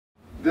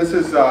This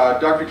is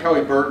Dr.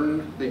 Kelly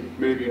Burton. I think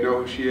many of you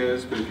know who she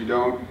is, but if you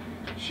don't,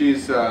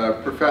 she's a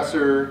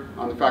professor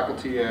on the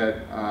faculty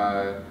at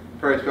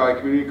Paradise Valley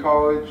Community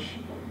College.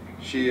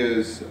 She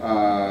is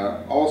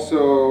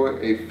also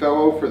a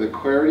fellow for the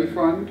Clarity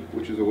Fund,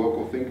 which is a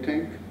local think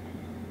tank.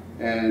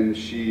 And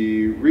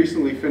she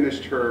recently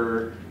finished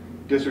her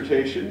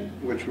dissertation,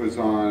 which was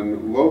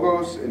on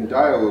logos and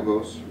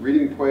dialogos,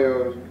 reading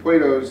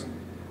Plato's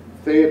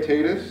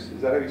Theaetetus,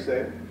 is that how you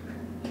say it?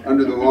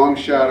 Under the long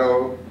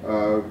shadow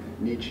of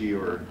Nietzsche,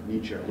 or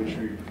Nietzsche, which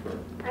do you prefer?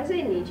 I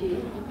say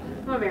Nietzsche.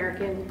 I'm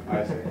American.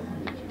 I say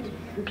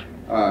Nietzsche.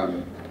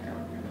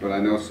 But I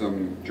know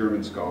some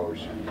German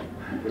scholars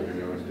who put their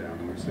nose down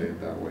and would say it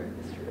that way.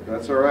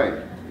 That's all right.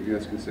 You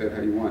guys can say it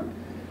how you want.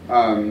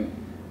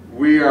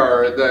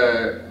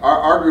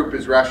 Our group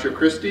is Ratio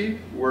Christi.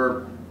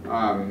 We're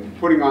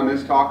putting on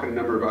this talk and a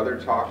number of other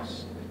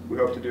talks we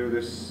hope to do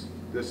this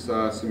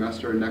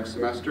semester and next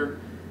semester.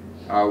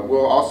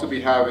 We'll also be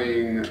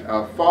having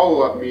a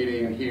follow-up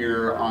meeting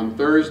here on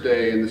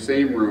Thursday in the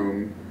same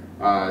room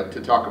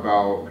to talk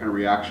about kind of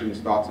reactions,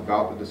 thoughts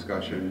about the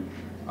discussion,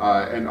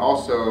 and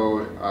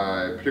also,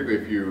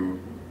 particularly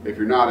if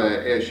you're not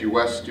an ASU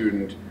West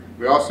student,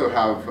 we also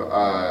have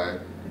a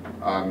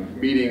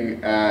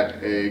meeting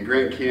at a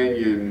Grand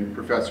Canyon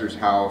professor's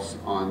house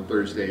on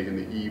Thursday in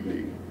the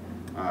evening.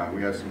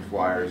 We have some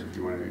flyers if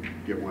you want to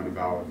get one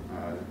about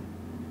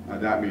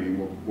that meeting.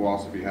 We'll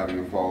also be having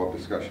a follow-up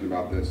discussion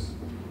about this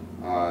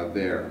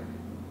there.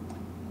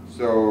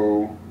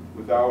 So,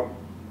 without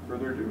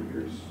further ado,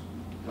 here's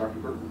Dr.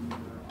 Burton.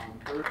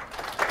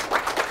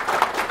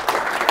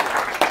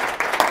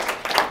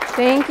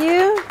 Thank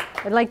you.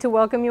 I'd like to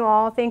welcome you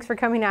all. Thanks for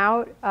coming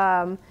out.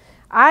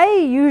 I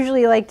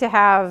usually like to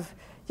have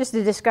just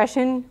a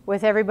discussion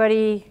with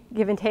everybody,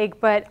 give and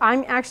take, but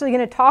I'm actually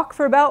going to talk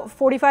for about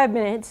 45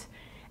 minutes,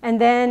 and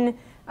then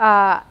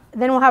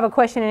we'll have a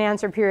question and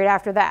answer period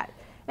after that.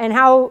 And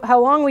how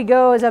long we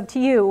go is up to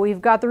you.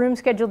 We've got the room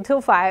scheduled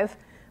till 5,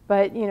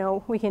 but you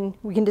know we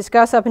can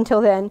discuss up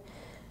until then.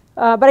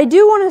 But I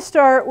do want to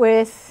start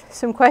with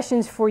some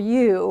questions for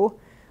you,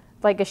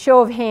 like a show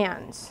of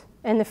hands.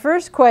 And the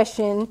first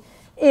question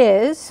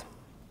is,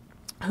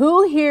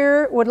 who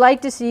here would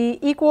like to see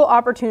equal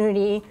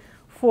opportunity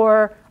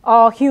for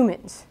all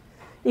humans?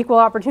 Equal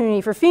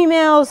opportunity for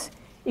females,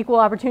 equal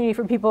opportunity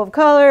for people of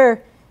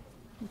color,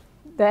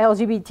 the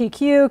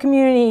LGBTQ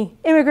community,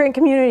 immigrant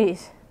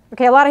communities.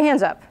 Okay, a lot of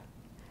hands up.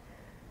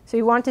 So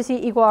you want to see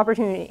equal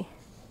opportunity.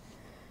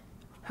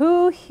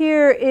 Who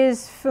here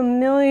is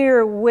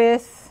familiar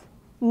with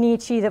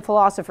Nietzsche, the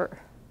philosopher?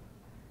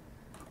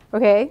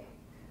 Okay.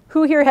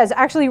 Who here has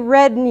actually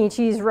read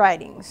Nietzsche's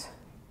writings?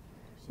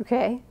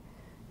 Okay.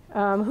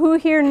 Who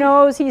here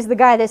knows he's the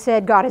guy that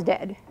said God is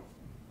dead?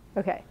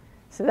 Okay.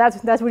 So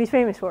that's what he's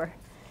famous for.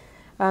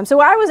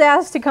 So I was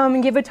asked to come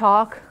and give a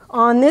talk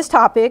on this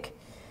topic,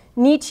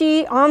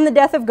 Nietzsche on the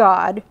death of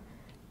God,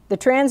 the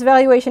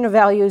transvaluation of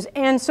values,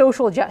 and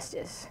social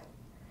justice.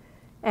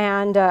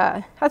 And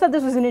I thought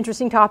this was an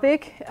interesting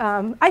topic.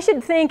 I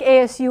should thank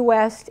ASU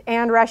West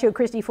and Ratio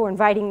Christi for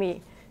inviting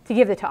me to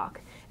give the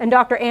talk. And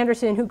Dr.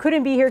 Anderson, who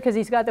couldn't be here because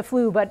he's got the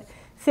flu, but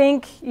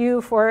thank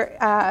you for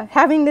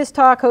having this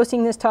talk,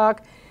 hosting this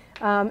talk.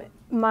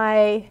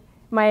 My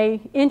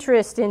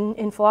interest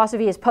in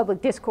philosophy is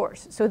public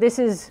discourse. So this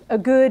is a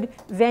good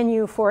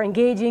venue for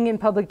engaging in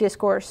public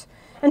discourse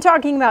and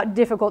talking about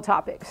difficult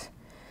topics.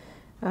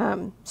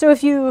 So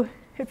if you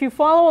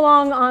follow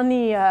along on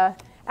the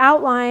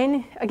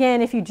outline,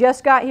 again, if you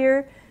just got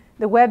here,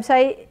 the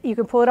website, you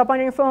can pull it up on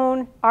your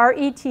phone,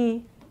 retphi.com,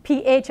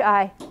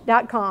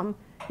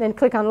 then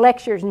click on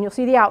lectures and you'll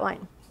see the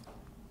outline.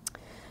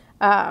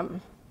 I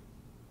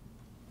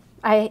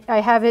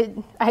have it,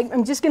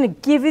 I'm just going to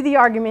give you the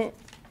argument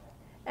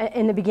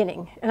in the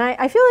beginning. And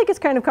I feel like it's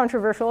kind of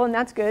controversial, and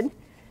that's good.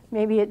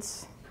 Maybe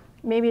it's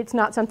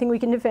not something we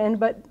can defend,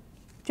 but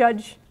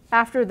judge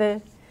after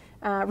the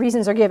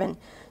reasons are given.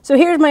 So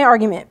here's my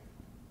argument.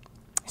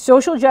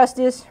 Social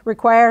justice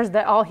requires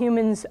that all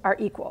humans are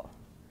equal.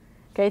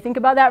 Okay, think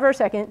about that for a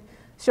second.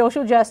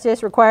 Social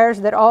justice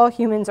requires that all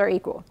humans are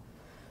equal.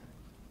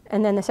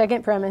 And then the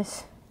second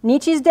premise,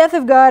 Nietzsche's death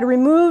of God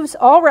removes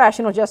all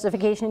rational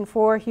justification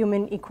for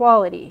human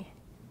equality.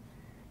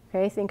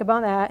 Okay, think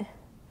about that.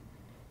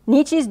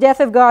 Nietzsche's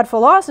death of God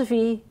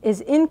philosophy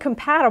is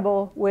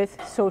incompatible with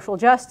social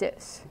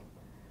justice.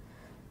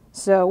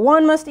 So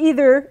one must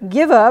either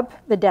give up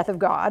the death of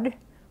God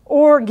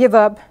or give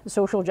up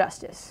social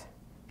justice.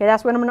 Okay,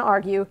 that's what I'm going to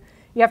argue.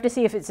 You have to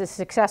see if it's a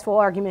successful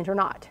argument or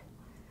not.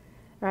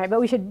 All right,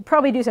 but we should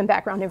probably do some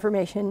background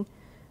information.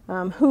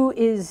 Who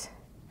is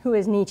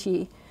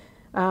Nietzsche?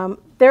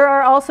 There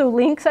are also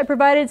links I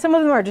provided. Some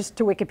of them are just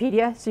to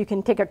Wikipedia, so you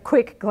can take a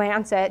quick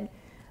glance at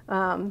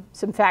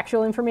some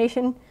factual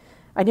information.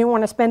 I didn't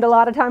want to spend a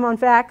lot of time on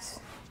facts,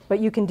 but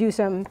you can do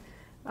some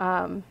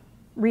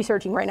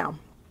researching right now.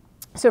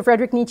 So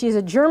Friedrich Nietzsche is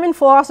a German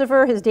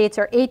philosopher. His dates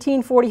are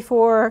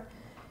 1844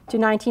 to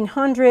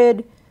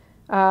 1900.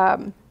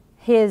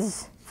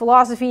 His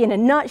philosophy in a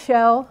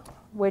nutshell,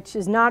 which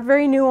is not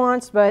very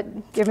nuanced,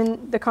 but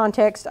given the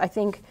context, I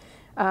think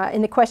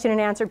in the question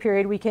and answer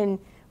period we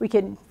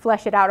can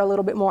flesh it out a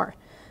little bit more.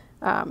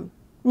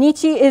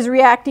 Nietzsche is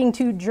reacting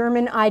to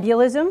German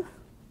idealism,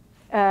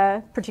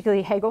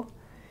 particularly Hegel,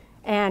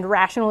 and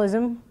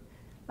rationalism.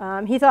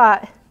 He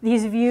thought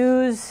these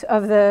views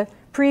of the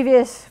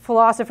previous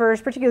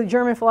philosophers, particularly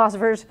German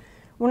philosophers,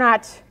 were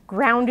not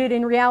grounded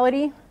in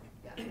reality.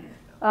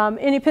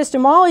 In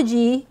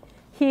epistemology,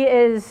 he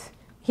is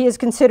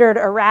considered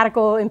a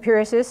radical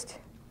empiricist.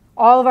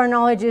 All of our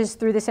knowledge is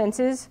through the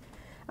senses.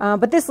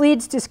 But this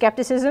leads to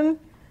skepticism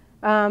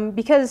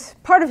because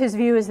part of his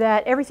view is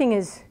that everything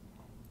is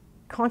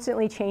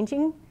constantly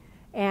changing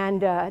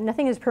and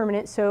nothing is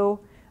permanent, so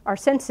our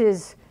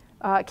senses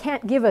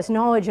can't give us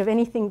knowledge of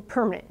anything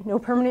permanent, no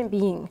permanent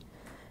being.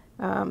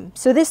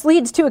 So this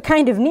leads to a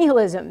kind of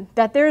nihilism,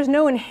 that there is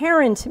no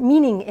inherent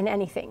meaning in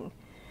anything.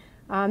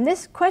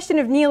 This question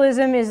of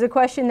nihilism is the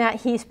question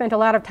that he spent a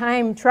lot of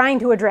time trying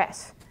to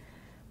address.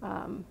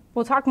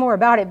 We'll talk more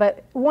about it,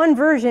 but one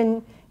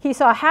version he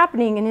saw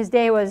happening in his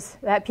day was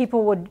that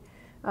people would,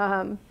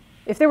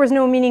 if there was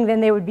no meaning, then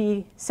they would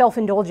be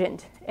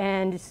self-indulgent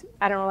and,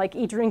 I don't know, like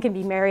eat, drink, and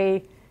be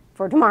merry,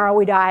 for tomorrow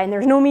we die, and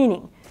there's no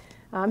meaning.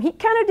 He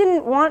kind of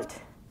didn't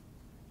want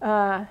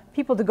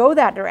people to go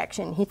that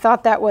direction. He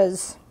thought that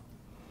was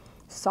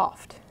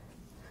soft.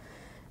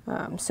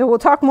 So we'll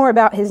talk more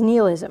about his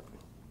nihilism.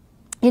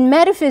 In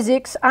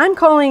metaphysics, I'm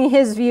calling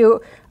his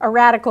view a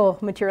radical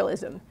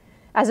materialism,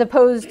 as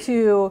opposed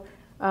to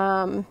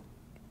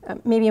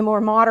maybe a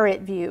more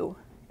moderate view.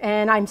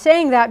 And I'm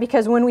saying that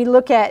because when we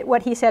look at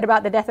what he said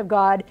about the death of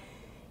God,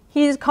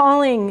 he's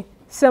calling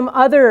some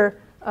other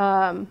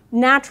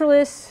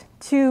naturalists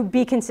to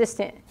be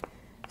consistent.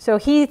 So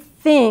he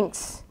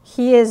thinks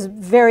he is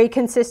very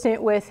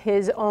consistent with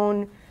his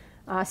own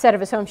set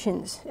of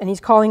assumptions, and he's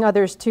calling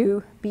others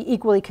to be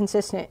equally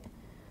consistent.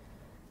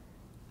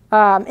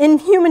 In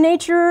human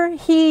nature,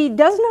 he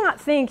does not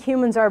think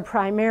humans are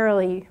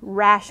primarily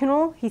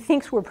rational. He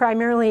thinks we're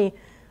primarily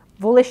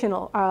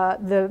volitional.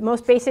 The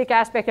most basic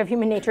aspect of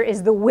human nature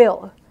is the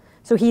will.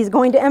 So he's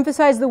going to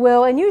emphasize the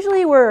will, and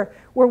usually we're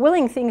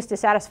willing things to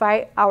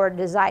satisfy our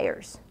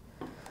desires.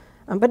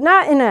 But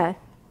not in a,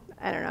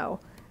 I don't know,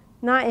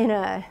 not in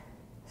a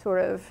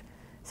sort of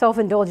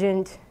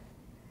self-indulgent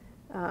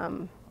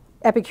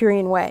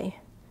Epicurean way.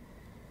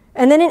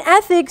 And then in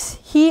ethics,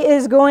 he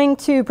is going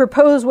to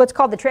propose what's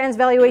called the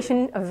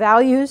transvaluation of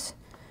values.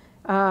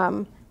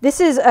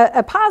 This is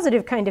a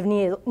positive kind of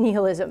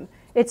nihilism.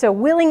 It's a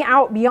willing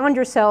out beyond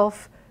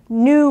yourself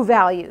new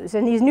values.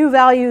 And these new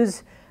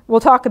values we'll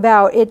talk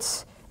about,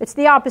 it's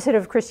the opposite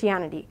of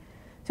Christianity.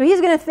 So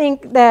he's going to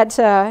think that,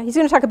 he's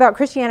going to talk about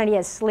Christianity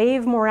as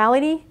slave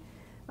morality.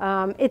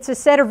 It's a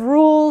set of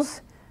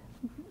rules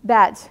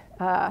that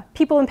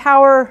people in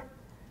power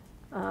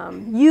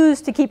use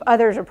to keep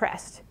others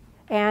oppressed.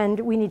 And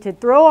we need to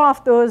throw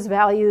off those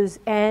values,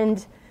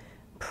 and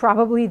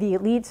probably the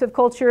elites of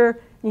culture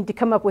need to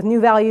come up with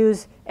new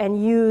values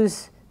and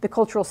use the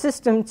cultural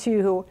system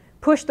to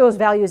push those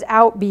values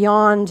out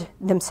beyond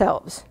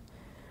themselves.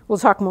 We'll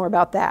talk more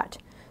about that.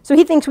 So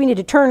he thinks we need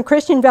to turn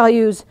Christian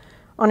values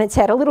on its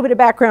head. A little bit of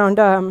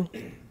background.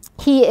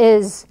 He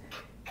is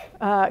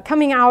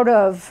coming out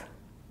of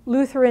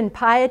Lutheran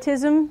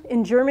pietism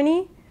in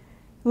Germany.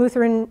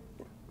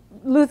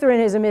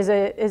 Lutheranism is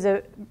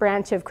a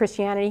branch of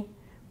Christianity.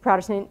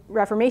 Protestant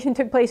Reformation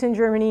took place in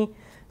Germany.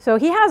 So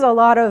he has a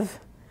lot of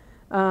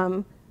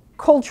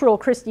cultural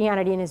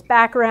Christianity in his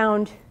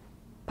background.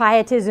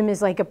 Pietism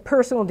is like a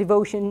personal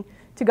devotion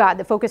to God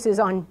that focuses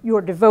on your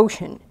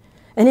devotion,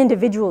 an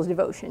individual's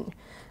devotion.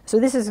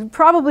 So this is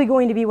probably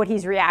going to be what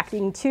he's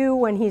reacting to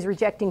when he's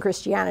rejecting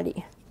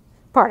Christianity,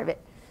 part of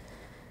it.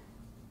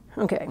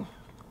 Okay.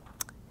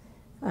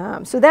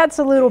 So that's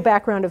a little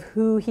background of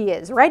who he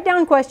is. Write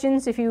down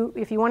questions. If you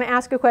want to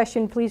ask a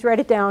question, please write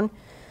it down.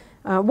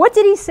 What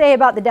did he say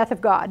about the death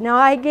of God? Now,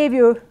 I gave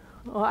you,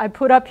 well, I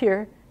put up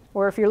here,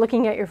 or if you're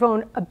looking at your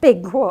phone, a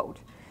big quote.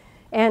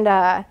 And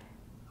I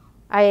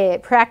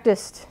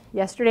practiced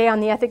yesterday on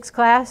the ethics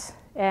class,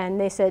 and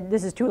they said,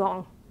 this is too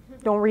long.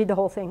 Don't read the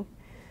whole thing.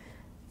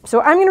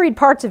 So I'm going to read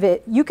parts of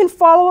it. You can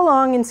follow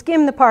along and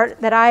skim the part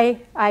that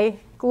I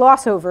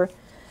gloss over.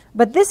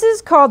 But this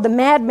is called the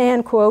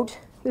madman quote.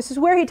 This is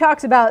where he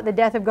talks about the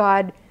death of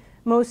God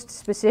most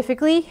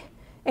specifically.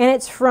 And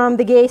it's from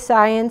The Gay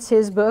Science,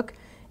 his book,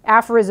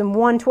 Aphorism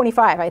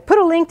 125. I put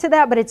a link to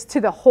that, but it's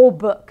to the whole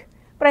book.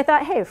 But I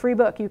thought, hey, a free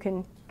book. You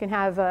can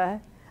have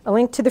a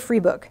link to the free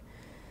book.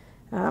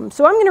 So I'm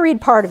going to read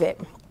part of it.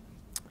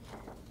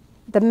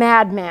 The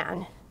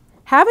madman.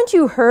 Haven't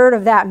you heard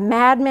of that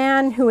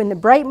madman who in the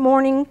bright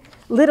morning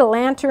lit a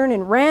lantern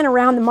and ran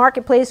around the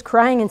marketplace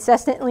crying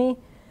incessantly,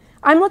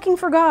 I'm looking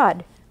for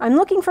God. I'm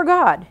looking for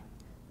God.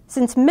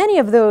 Since many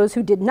of those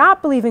who did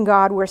not believe in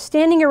God were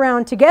standing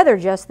around together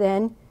just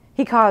then,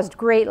 he caused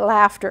great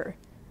laughter.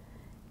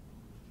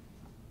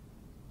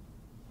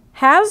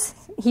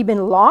 Has he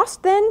been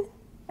lost then?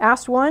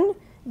 Asked one.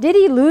 Did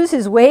he lose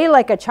his way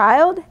like a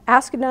child?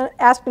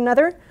 Asked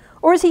another.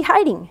 Or is he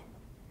hiding?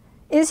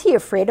 Is he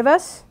afraid of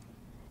us?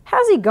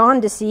 Has he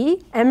gone to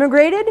sea?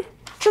 Emigrated?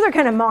 So they're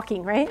kind of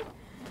mocking, right?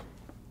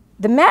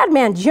 The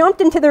madman jumped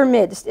into their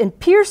midst and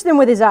pierced them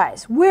with his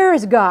eyes. Where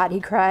is God? He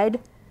cried.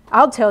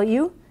 I'll tell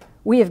you.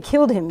 We have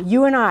killed him,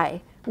 you and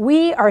I.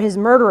 We are his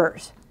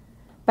murderers.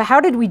 But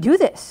how did we do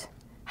this?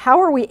 How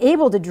are we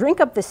able to drink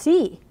up the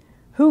sea?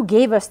 Who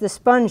gave us the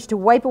sponge to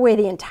wipe away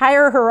the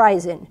entire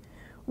horizon?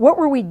 What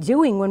were we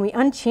doing when we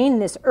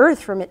unchained this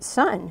earth from its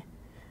sun?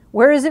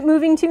 Where is it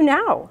moving to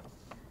now?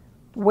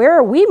 Where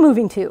are we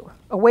moving to?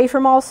 Away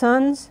from all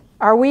suns?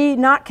 Are we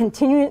not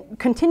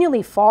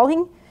continually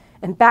falling?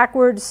 And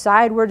backwards,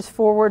 sidewards,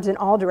 forwards, in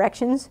all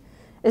directions?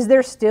 Is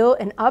there still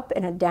an up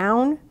and a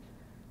down?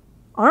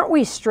 Aren't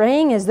we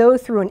straying as though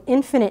through an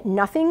infinite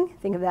nothing?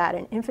 Think of that,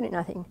 an infinite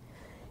nothing.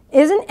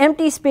 Isn't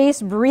empty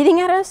space breathing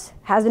at us?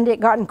 Hasn't it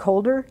gotten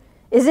colder?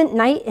 Isn't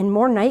night and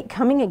more night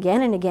coming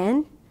again and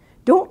again?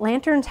 Don't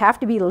lanterns have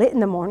to be lit in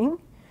the morning?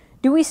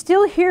 Do we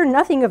still hear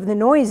nothing of the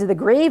noise of the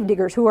grave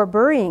diggers who are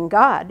burying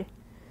God?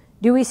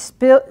 Do we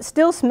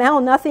still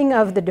smell nothing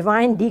of the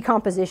divine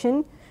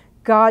decomposition?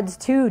 Gods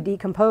too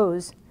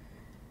decompose.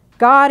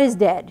 God is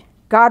dead.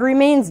 God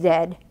remains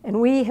dead, and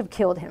we have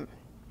killed him.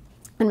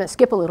 I'm going to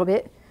skip a little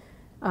bit.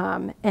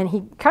 And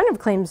he kind of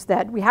claims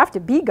that we have to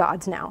be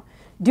gods now.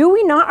 Do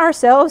we not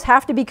ourselves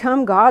have to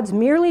become gods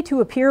merely to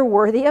appear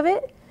worthy of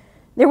it?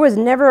 There was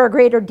never a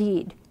greater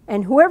deed,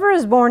 and whoever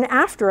is born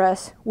after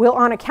us will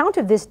on account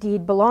of this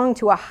deed belong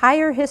to a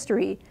higher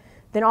history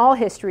than all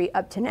history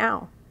up to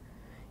now.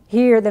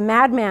 Here the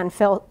madman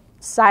fell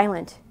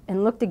silent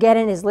and looked again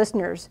at his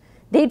listeners.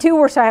 They too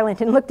were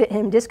silent and looked at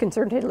him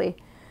disconcertedly.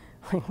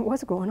 Like,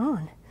 what's going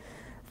on?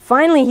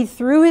 Finally, he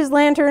threw his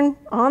lantern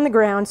on the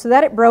ground so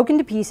that it broke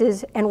into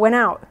pieces and went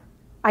out.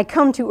 I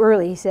come too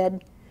early, he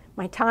said.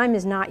 My time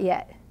is not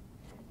yet.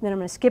 Then I'm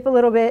going to skip a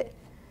little bit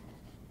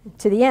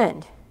to the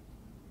end.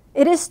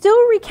 It is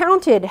still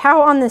recounted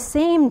how on the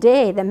same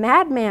day the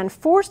madman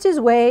forced his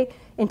way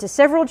into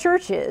several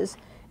churches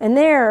and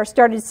there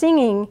started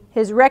singing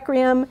his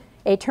Requiem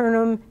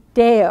Aeternam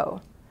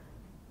Deo.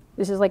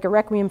 This is like a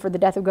requiem for the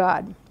death of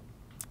God.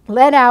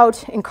 Led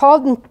out and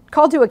called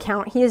to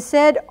account, he is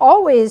said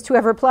always to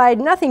have replied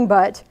nothing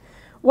but,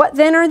 what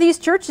then are these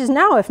churches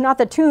now if not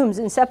the tombs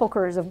and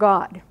sepulchres of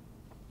God?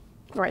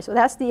 All right, so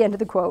that's the end of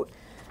the quote.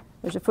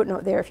 There's a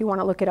footnote there if you want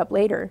to look it up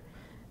later.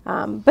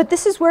 But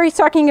this is where he's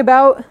talking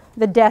about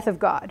the death of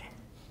God.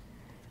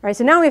 All right,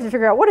 so now we have to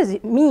figure out, what does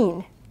it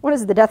mean? What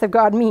does the death of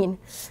God mean?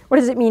 What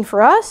does it mean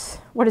for us?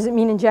 What does it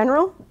mean in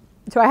general?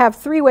 So I have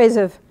three ways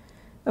of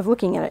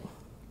looking at it.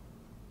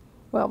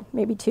 Well,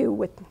 maybe two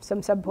with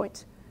some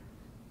subpoints.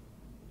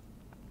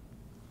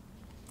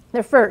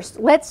 The first,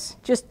 let's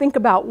just think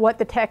about what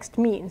the text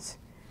means.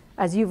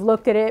 As you've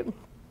looked at it,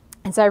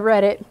 as I've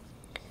read it,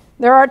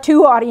 there are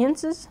two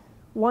audiences.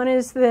 One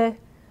is the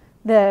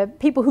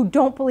people who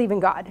don't believe in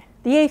God,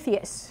 the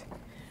atheists.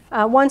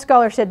 One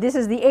scholar said this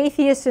is the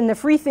atheists and the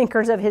free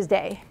thinkers of his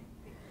day.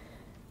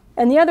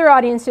 And the other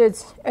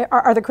audiences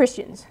are the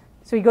Christians.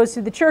 So he goes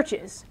to the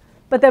churches.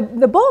 But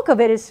the bulk of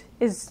it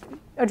is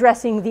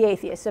addressing the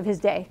atheists of his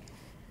day,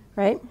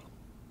 right?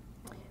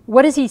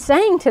 What is he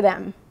saying to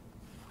them?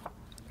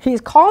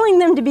 He's calling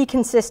them to be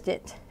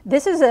consistent.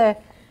 This is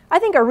I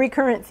think a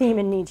recurrent theme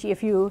in Nietzsche.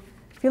 If you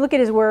look at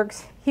his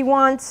works, he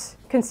wants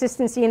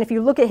consistency, and if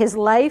you look at his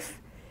life,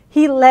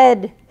 he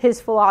led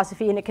his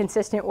philosophy in a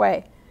consistent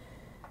way.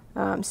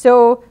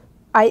 So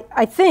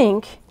I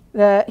think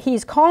that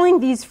he's calling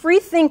these free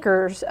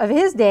thinkers of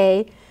his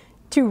day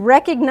to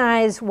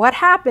recognize what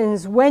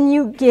happens when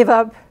you give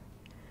up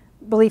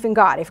belief in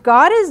God. If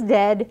God is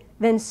dead,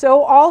 then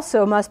so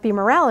also must be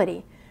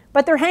morality.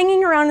 But they're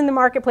hanging around in the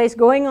marketplace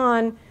going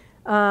on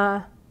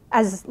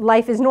as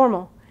life is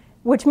normal,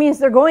 which means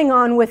they're going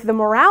on with the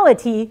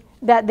morality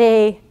that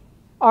they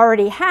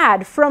already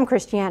had from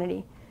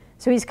Christianity.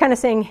 So he's kind of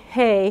saying,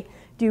 hey,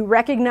 do you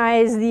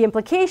recognize the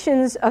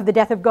implications of the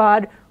death of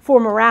God for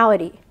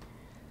morality?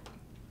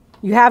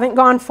 You haven't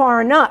gone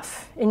far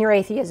enough in your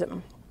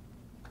atheism.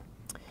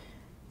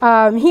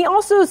 He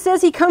also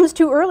says he comes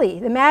too early.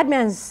 The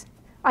madman's,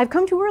 I've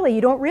come too early,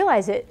 you don't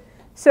realize it.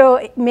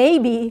 So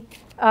maybe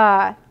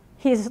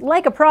he's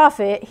like a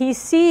prophet, he's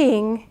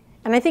seeing,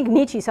 and I think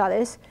Nietzsche saw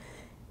this,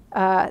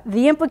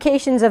 the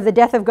implications of the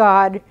death of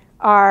God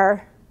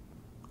are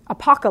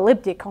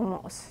apocalyptic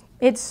almost.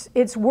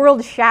 It's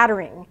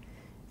world-shattering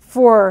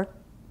for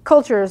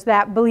cultures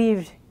that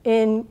believed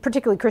in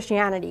particularly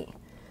Christianity.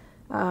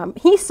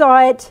 He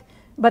saw it,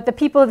 but the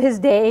people of his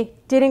day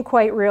didn't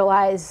quite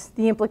realize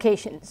the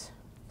implications.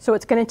 So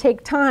it's going to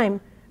take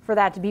time for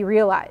that to be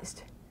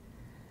realized.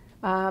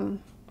 So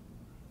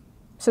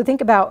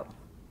think about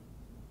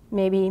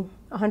maybe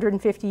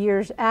 150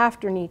 years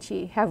after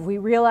Nietzsche. Have we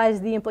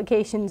realized the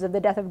implications of the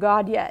death of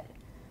God yet?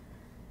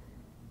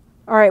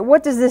 All right,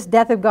 what does this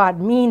death of God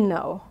mean,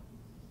 though?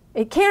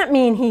 It can't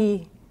mean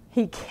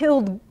he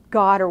killed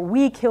God or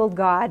we killed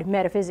God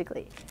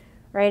metaphysically,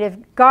 right? If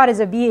God is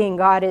a being,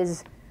 God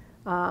is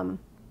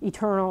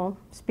eternal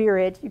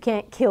spirit. You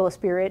can't kill a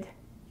spirit.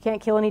 You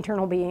can't kill an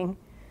eternal being.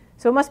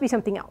 So it must be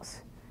something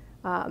else.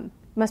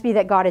 must be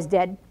that God is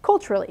dead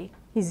culturally.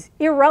 He's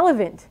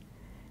irrelevant.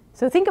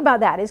 So think about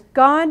that. Is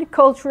God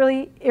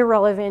culturally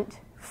irrelevant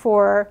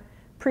for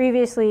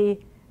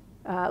previously,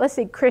 let's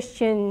say,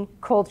 Christian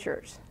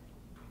cultures?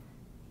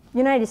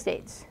 United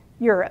States,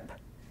 Europe.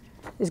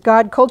 Is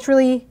God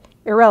culturally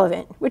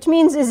irrelevant? Which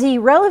means, is he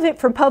relevant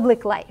for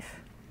public life?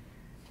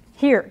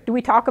 Here, do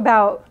we talk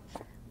about,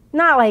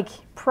 not like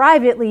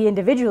privately,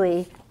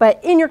 individually, but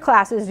in your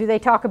classes, do they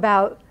talk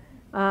about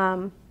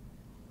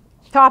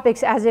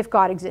topics as if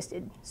God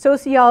existed?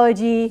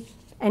 Sociology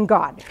and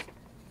God.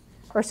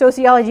 Or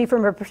sociology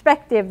from a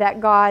perspective that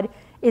God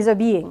is a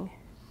being.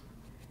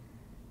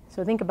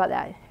 So think about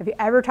that. Have you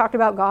ever talked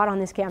about God on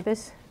this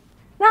campus?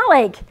 Not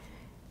like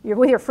you're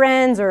with your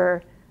friends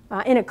or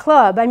in a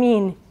club. I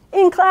mean,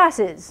 in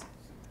classes.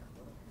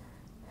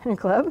 In a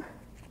club.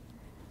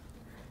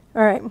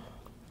 All right.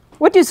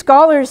 What do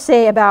scholars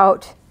say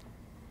about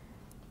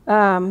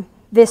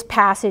this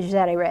passage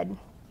that I read?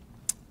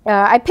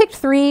 I picked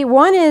three.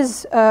 One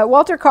is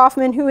Walter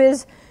Kaufmann, who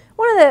is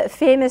one of the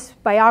famous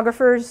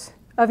biographers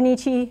of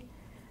Nietzsche.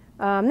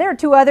 There are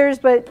two others,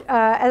 but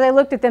as I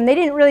looked at them, they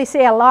didn't really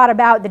say a lot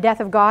about the death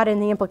of God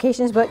and the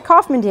implications, but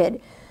Kaufmann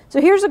did. So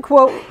here's a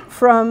quote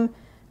from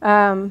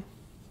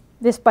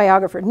this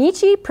biographer.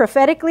 Nietzsche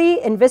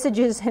prophetically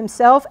envisages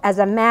himself as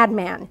a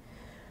madman.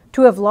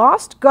 To have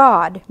lost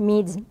God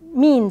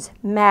means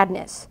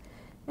madness.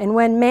 And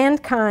when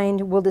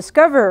mankind will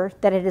discover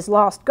that it has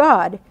lost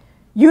God,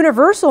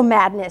 universal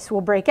madness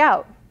will break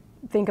out.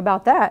 Think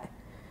about that.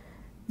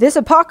 This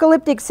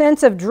apocalyptic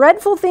sense of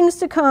dreadful things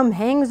to come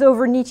hangs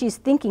over Nietzsche's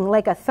thinking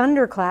like a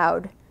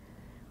thundercloud.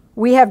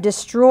 We have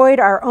destroyed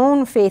our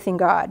own faith in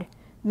God.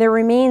 There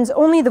remains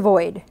only the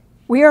void.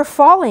 We are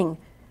falling.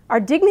 Our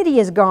dignity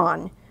is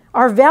gone.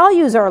 Our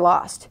values are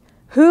lost.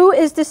 Who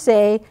is to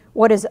say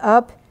what is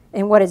up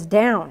and what is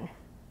down?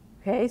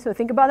 Okay, so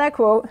think about that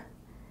quote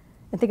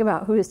and think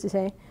about who is to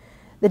say.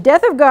 The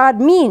death of God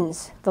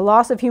means the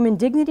loss of human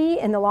dignity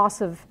and the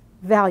loss of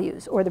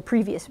values, or the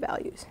previous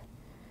values.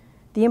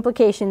 The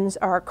implications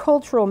are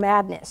cultural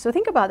madness. So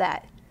think about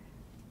that.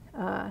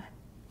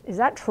 Is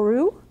that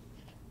true?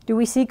 Do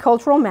we see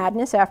cultural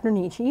madness after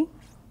Nietzsche?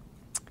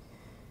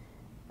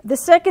 The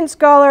second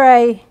scholar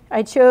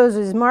I chose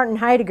is Martin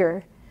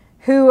Heidegger,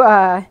 who,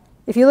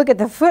 if you look at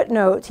the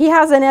footnotes, he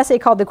has an essay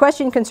called The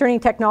Question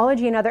Concerning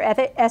Technology and Other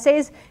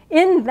Essays.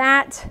 In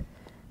that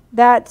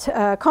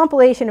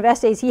compilation of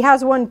essays, he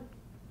has one,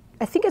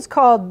 I think it's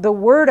called The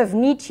Word of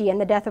Nietzsche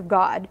and the Death of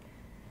God,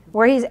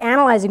 where he's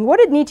analyzing what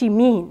did Nietzsche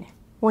mean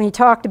when he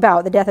talked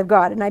about the death of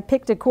God. And I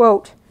picked a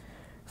quote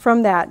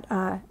from that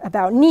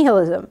about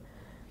nihilism.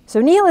 So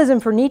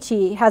nihilism for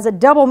Nietzsche has a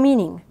double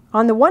meaning.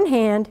 On the one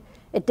hand,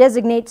 it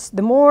designates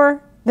the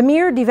mere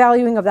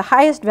devaluing of the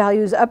highest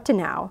values up to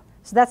now.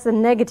 So that's the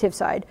negative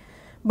side.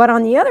 But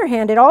on the other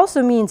hand, it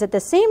also means at the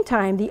same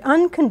time the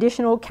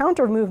unconditional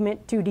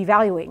counter-movement to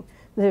devaluing.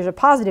 There's a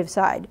positive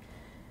side.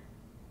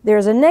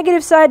 There's a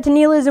negative side to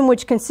nihilism,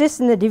 which consists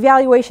in the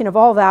devaluation of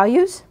all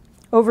values,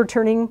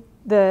 overturning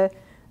the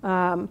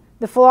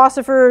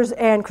philosophers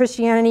and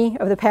Christianity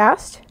of the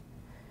past.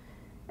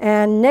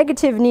 And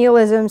negative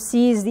nihilism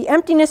sees the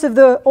emptiness of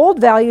the old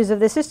values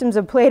of the systems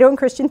of Plato and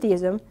Christian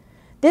theism.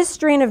 This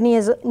strain of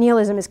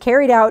nihilism is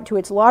carried out to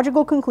its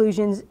logical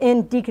conclusions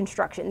in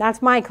deconstruction.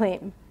 That's my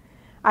claim.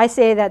 I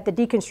say that the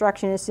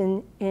deconstructionists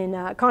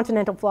in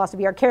continental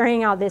philosophy are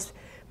carrying out this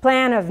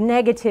plan of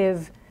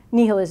negative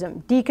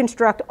nihilism.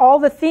 Deconstruct all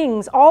the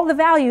things, all the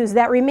values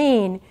that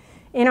remain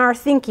in our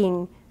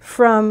thinking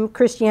from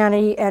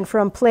Christianity and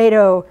from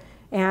Plato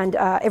and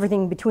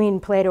everything between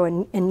Plato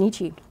and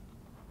Nietzsche.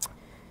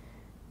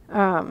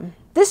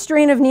 This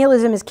strain of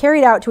nihilism is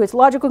carried out to its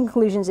logical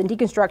conclusions in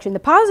deconstruction. The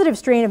positive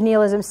strain of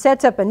nihilism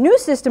sets up a new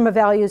system of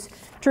values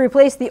to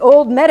replace the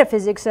old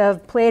metaphysics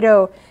of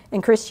Plato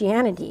and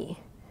Christianity.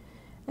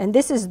 And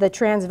this is the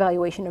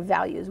transvaluation of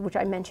values, which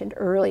I mentioned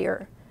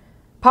earlier.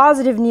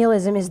 Positive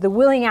nihilism is the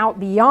willing out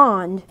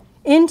beyond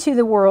into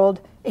the world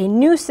a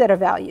new set of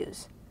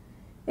values.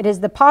 It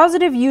is the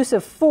positive use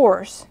of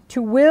force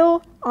to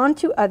will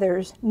onto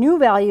others new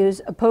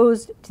values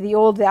opposed to the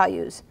old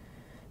values.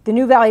 The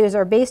new values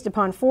are based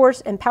upon force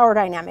and power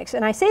dynamics.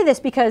 And I say this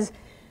because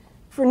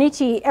for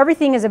Nietzsche,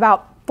 everything is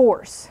about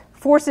force.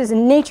 Forces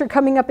in nature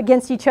coming up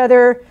against each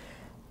other,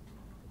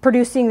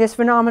 producing this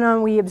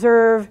phenomenon we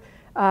observe.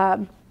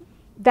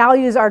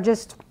 Values are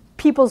just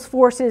people's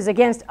forces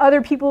against other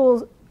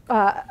people's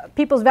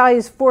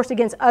values forced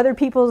against other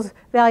people's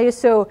values.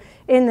 So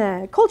in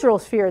the cultural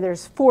sphere,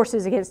 there's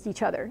forces against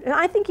each other. And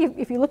I think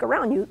if you look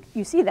around,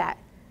 you see that.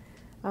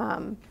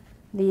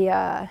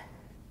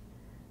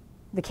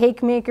 The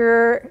cake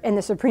maker and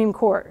the Supreme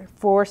Court,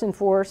 force,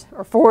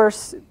 or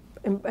force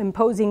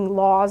imposing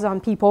laws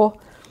on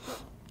people.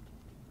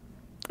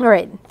 All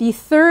right, the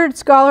third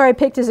scholar I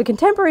picked is a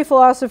contemporary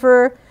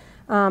philosopher,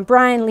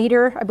 Brian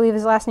Leader, I believe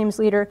his last name is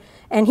Leader,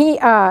 and he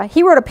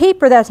wrote a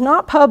paper that's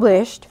not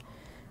published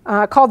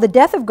called The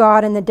Death of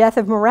God and the Death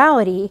of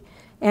Morality,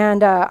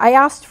 and I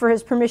asked for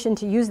his permission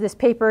to use this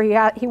paper.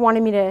 He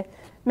wanted me to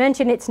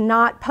mention it's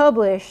not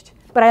published,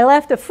 but I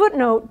left a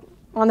footnote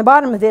on the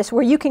bottom of this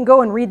where you can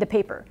go and read the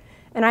paper.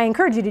 And I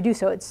encourage you to do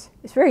so. It's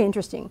very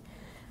interesting.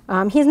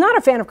 He's not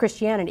a fan of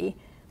Christianity,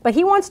 but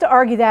he wants to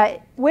argue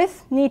that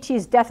with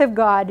Nietzsche's death of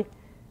God,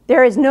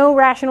 there is no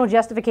rational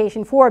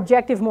justification for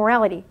objective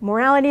morality.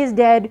 Morality is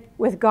dead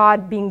with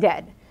God being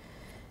dead.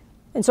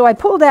 And so I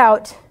pulled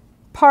out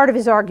part of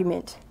his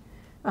argument.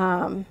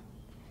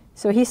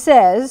 So he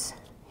says,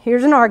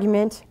 here's an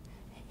argument.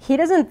 He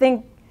doesn't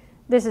think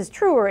this is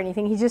true or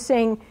anything. He's just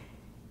saying,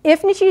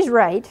 if Nietzsche's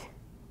right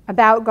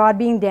about God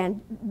being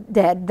dead,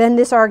 then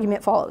this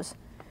argument follows.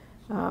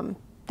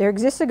 There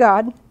exists a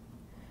God.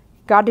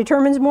 God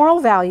determines moral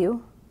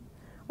value.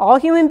 All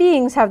human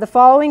beings have the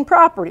following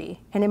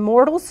property: an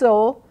immortal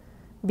soul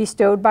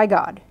bestowed by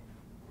God.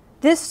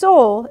 This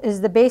soul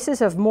is the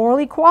basis of moral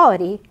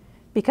equality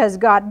because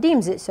God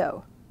deems it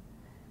so.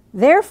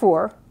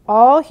 Therefore,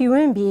 all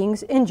human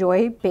beings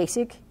enjoy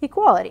basic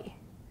equality.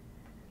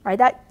 Right?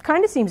 That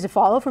kind of seems to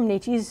follow from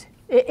Nietzsche's.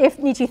 If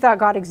Nietzsche thought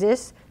God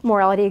exists,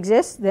 morality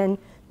exists, then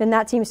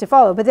that seems to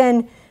follow. But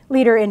then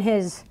Leder in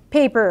his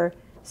paper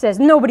says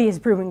nobody has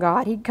proven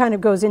God. He kind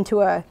of goes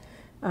into a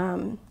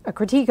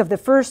critique of the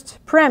first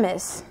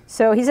premise.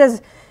 So he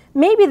says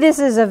maybe this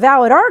is a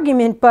valid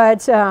argument,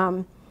 but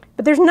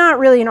there's not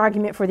really an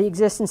argument for the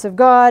existence of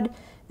God,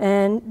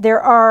 and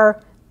there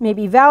are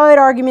maybe valid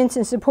arguments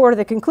in support of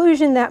the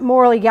conclusion that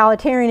moral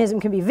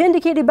egalitarianism can be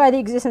vindicated by the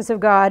existence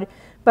of God,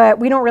 but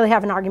we don't really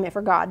have an argument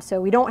for God.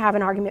 So we don't have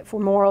an argument for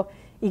moral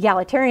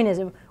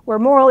egalitarianism, where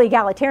moral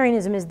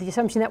egalitarianism is the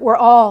assumption that we're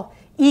all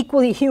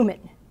equally human.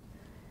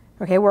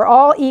 Okay, we're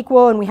all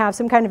equal and we have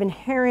some kind of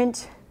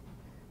inherent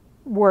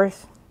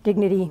worth,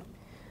 dignity.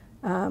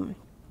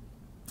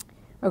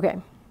 Okay,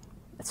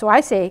 so I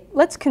say,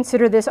 let's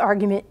consider this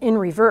argument in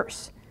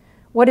reverse.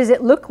 What does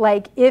it look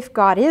like if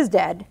God is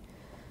dead?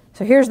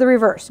 So here's the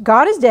reverse.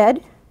 God is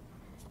dead.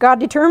 God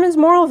determines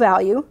moral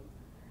value.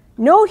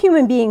 No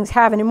human beings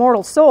have an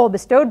immortal soul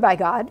bestowed by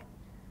God.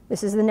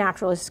 This is the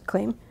naturalist's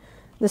claim.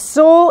 The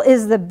soul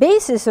is the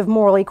basis of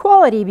moral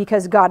equality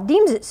because God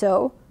deems it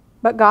so,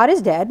 but God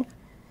is dead.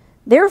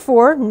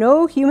 Therefore,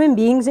 no human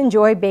beings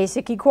enjoy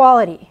basic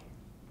equality.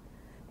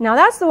 Now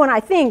that's the one I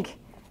think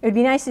it would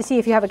be nice to see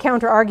if you have a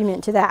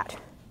counter-argument to that.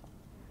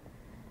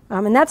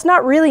 And that's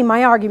not really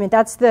my argument.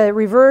 That's the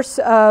reverse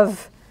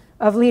of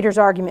Leder's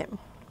argument.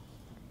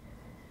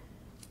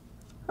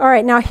 All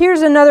right, now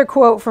here's another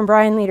quote from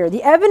Brian Leder.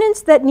 The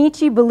evidence that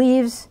Nietzsche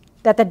believes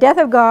that the death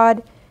of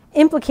God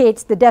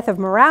implicates the death of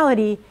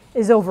morality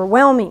is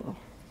overwhelming.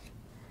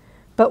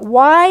 But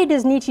why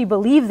does Nietzsche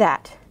believe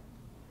that?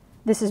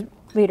 This is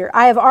Leder.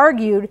 I have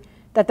argued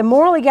that the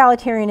moral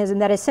egalitarianism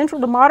that is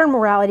central to modern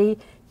morality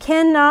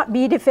cannot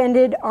be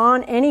defended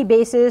on any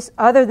basis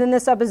other than the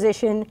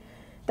supposition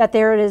that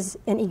there is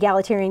an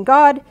egalitarian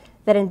God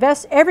that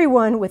invests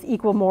everyone with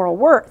equal moral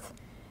worth.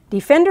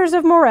 Defenders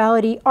of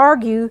morality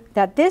argue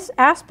that this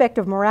aspect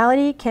of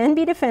morality can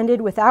be defended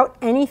without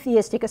any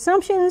theistic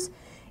assumptions,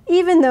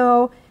 even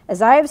though,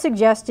 as I have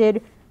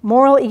suggested,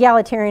 moral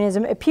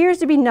egalitarianism appears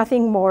to be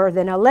nothing more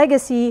than a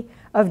legacy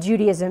of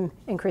Judaism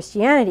and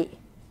Christianity.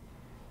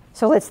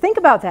 So let's think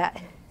about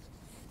that.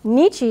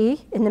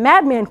 Nietzsche, in the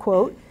Madman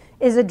quote,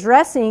 is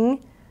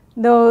addressing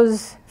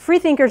those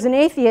freethinkers and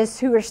atheists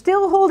who are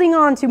still holding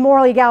on to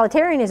moral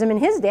egalitarianism in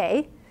his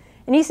day,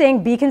 and he's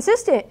saying, be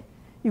consistent.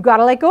 You've got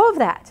to let go of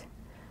that.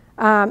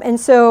 And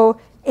so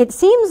it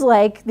seems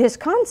like this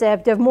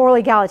concept of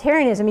moral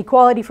egalitarianism,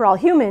 equality for all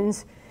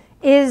humans,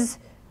 is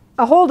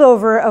a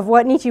holdover of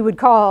what Nietzsche would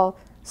call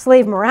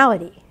slave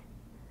morality.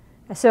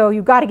 So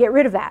you've got to get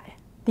rid of that.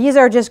 These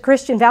are just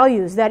Christian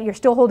values that you're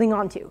still holding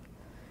on to,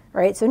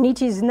 right? So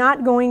Nietzsche's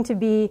not going to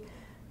be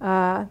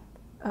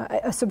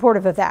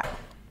supportive of that.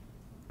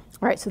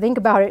 All right, so think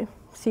about it.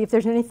 See if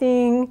there's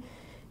anything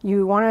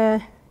you want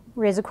to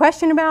raise a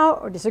question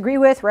about or disagree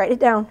with. Write it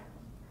down.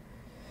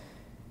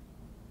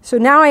 So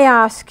now I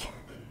ask,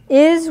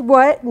 is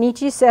what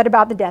Nietzsche said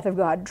about the death of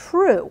God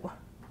true?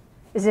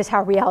 Is this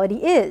how reality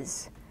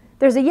is?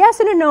 There's a yes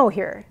and a no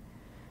here.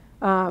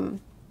 In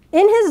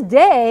his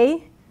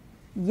day,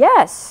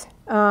 yes,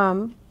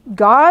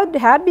 God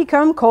had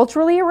become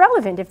culturally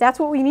irrelevant, if that's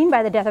what we mean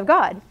by the death of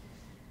God.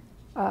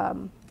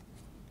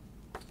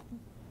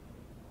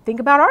 Think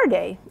about our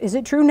day. Is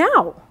it true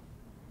now?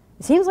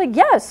 It seems like,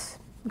 yes,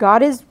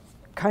 God is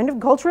kind of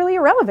culturally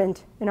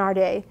irrelevant in our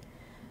day.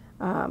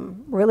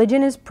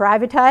 Religion is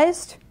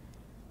privatized.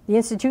 The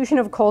institution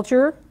of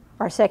culture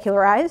are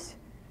secularized.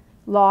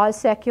 Law is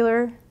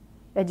secular.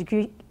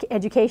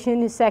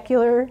 Education is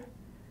secular.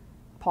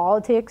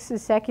 Politics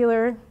is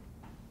secular.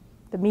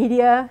 The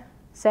media,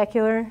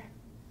 secular.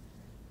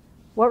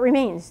 What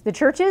remains? The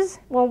churches?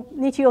 Well,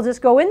 Nietzsche will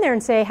just go in there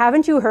and say,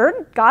 haven't you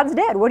heard? God's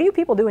dead. What are you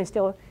people doing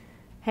still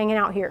hanging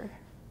out here?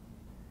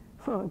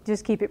 Oh,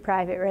 just keep it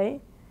private,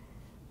 right?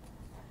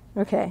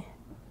 Okay.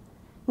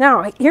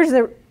 Now, here's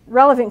the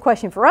relevant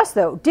question for us,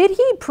 though. Did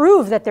he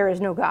prove that there is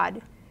no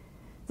God?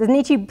 Does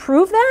Nietzsche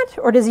prove that,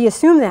 or does he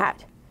assume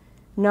that?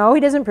 No,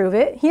 he doesn't prove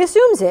it. He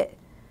assumes it.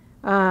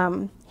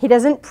 He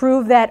doesn't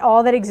prove that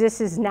all that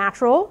exists is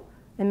natural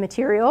and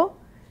material.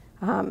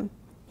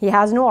 he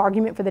has no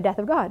argument for the death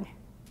of God.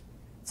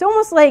 It's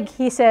almost like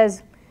he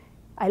says,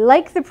 I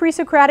like the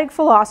pre-Socratic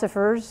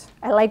philosophers.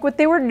 I like what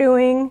they were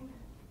doing.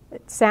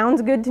 It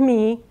sounds good to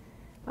me.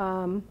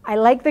 I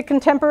like the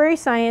contemporary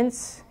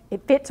science.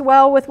 It fits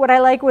well with what I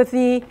like with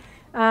the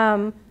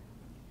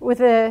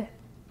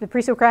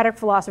pre-Socratic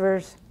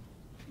philosophers.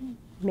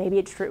 Maybe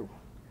it's true.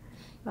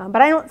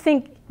 But I don't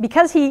think,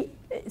 because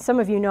some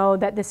of you know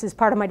that this is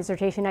part of my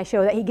dissertation, I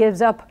show that he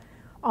gives up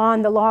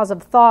on the laws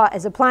of thought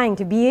as applying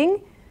to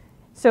being.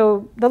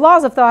 So the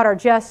laws of thought are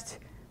just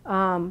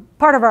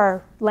part of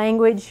our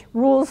language,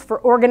 rules for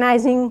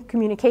organizing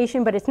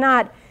communication, but it's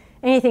not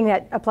anything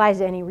that applies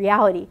to any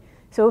reality.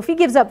 So if he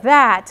gives up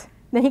that,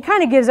 then he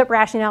kind of gives up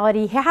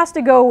rationality. He has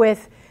to go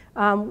with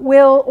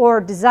will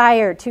or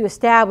desire to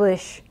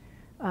establish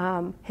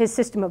his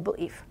system of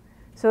belief.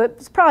 So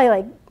it's probably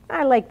like,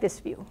 I like this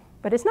view,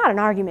 but it's not an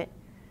argument.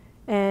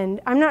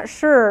 And I'm not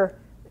sure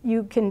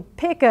you can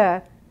pick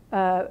a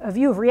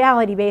view of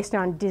reality based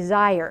on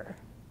desire.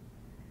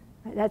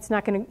 That's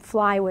not going to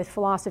fly with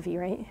philosophy,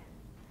 right?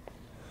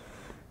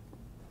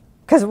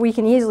 Because we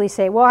can easily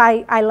say, well,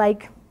 I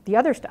like the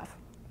other stuff.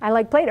 I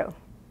like Plato.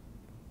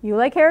 You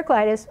like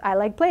Heraclitus, I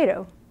like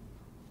Plato.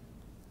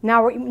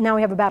 Now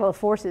we have a battle of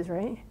forces,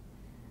 right?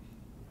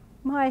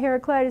 My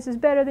Heraclitus is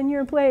better than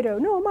your Plato.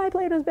 No, my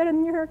Plato is better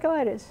than your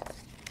Heraclitus.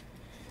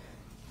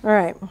 All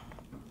right.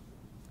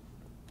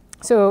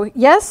 So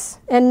yes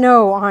and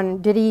no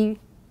on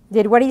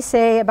did what he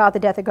say about the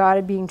death of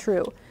God being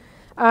true.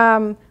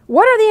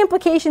 What are the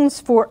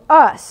implications for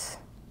us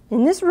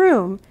in this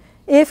room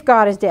if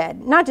God is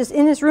dead? Not just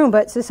in this room,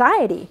 but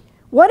society.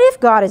 What if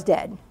God is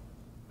dead?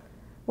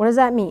 What does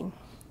that mean?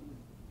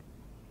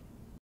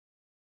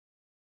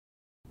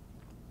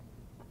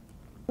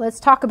 Let's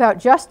talk about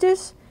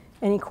justice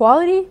and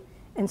equality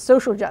and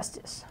social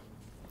justice.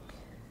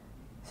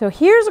 So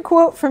here's a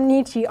quote from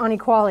Nietzsche on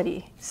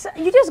equality. So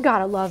you just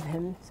gotta love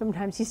him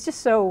sometimes. He's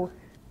just so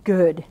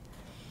good.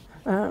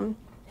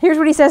 Here's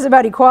what he says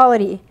about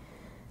equality.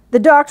 The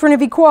doctrine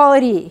of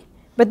equality.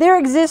 But there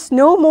exists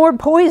no more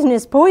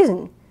poisonous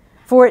poison,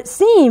 for it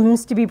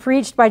seems to be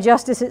preached by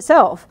justice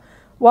itself,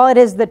 while it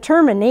is the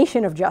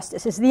termination of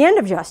justice. It's the end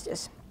of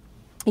justice.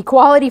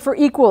 Equality for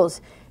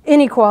equals,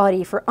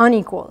 inequality for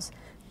unequals.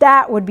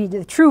 That would be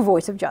the true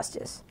voice of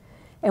justice.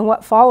 And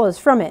what follows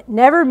from it.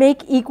 Never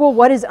make equal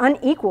what is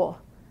unequal.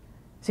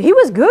 So he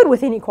was good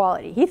with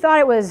inequality. He thought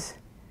it was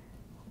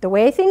the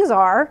way things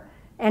are,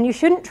 and you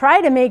shouldn't try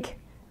to make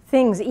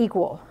things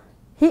equal.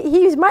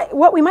 He's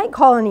what we might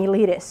call an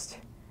elitist.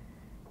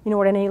 You know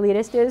what an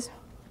elitist is?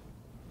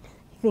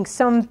 He thinks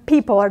some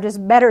people are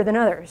just better than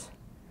others.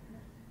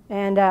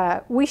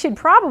 And we should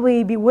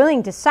probably be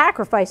willing to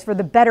sacrifice for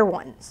the better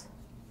ones.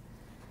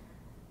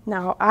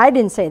 Now, I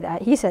didn't say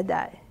that. He said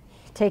that.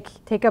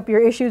 Take up your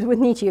issues with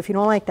Nietzsche if you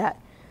don't like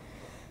that.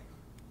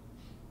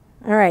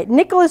 All right,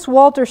 Nicholas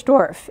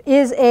Walterstorff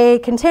is a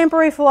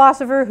contemporary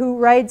philosopher who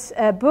writes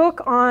a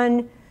book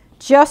on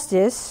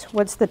justice.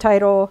 What's the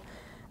title?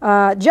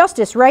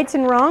 Justice, Rights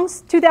and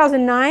Wrongs,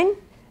 2009.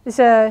 It's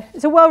a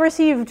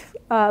well-received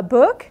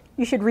book.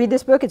 You should read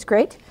this book. It's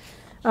great.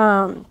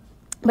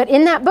 But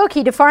in that book,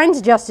 he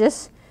defines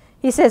justice.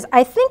 He says,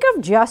 I think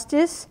of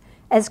justice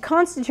as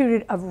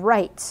constituted of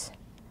rights.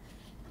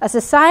 A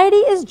society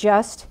is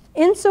just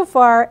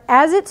insofar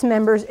as its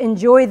members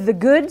enjoy the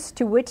goods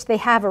to which they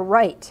have a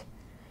right.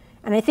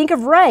 And I think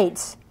of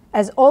rights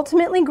as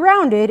ultimately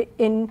grounded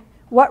in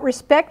what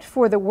respect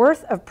for the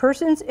worth of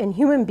persons and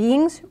human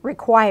beings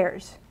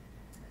requires.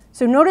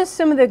 So notice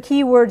some of the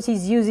key words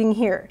he's using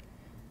here.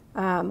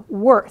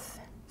 Worth.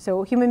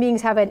 So human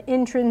beings have an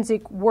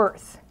intrinsic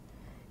worth.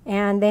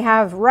 And they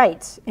have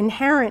rights,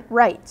 inherent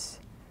rights.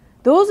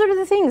 Those are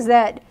the things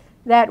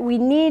that we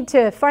need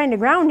to find a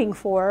grounding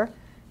for.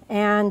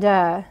 And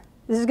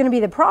this is going to be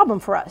the problem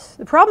for us.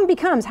 The problem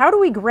becomes, how do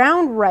we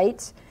ground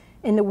rights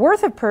in the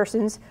worth of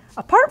persons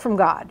apart from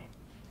God?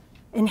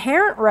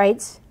 Inherent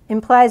rights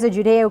implies a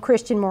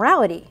Judeo-Christian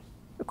morality,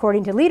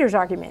 according to Leader's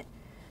argument.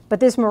 But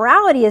this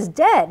morality is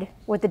dead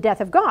with the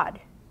death of God.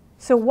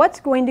 So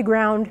what's going to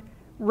ground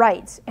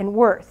rights and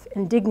worth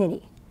and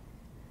dignity?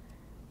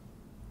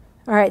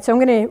 All right, so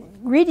I'm going to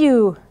read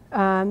you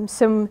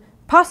some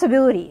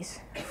possibilities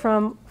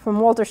from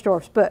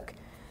Walterstorff's book.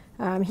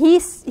 He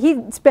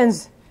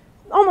spends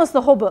almost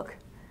the whole book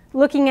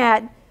looking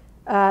at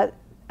a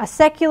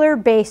secular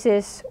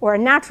basis or a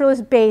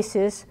naturalist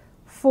basis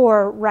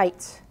for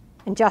rights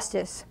and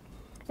justice.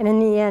 And in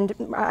the end,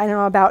 I don't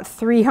know, about page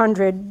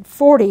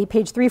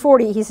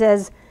 340, he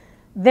says,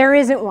 there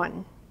isn't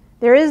one.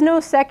 There is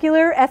no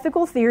secular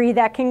ethical theory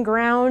that can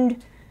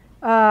ground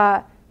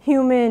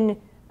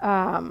human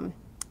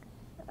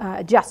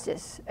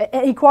justice,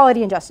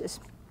 equality and justice.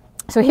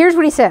 So here's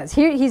what he says.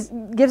 Here he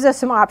gives us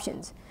some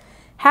options.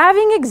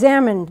 Having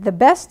examined the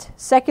best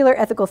secular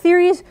ethical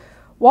theories,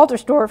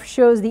 Walterstorff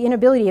shows the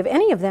inability of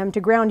any of them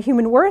to ground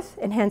human worth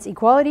and hence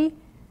equality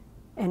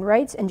and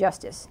rights and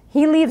justice.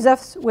 He leaves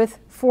us with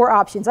 4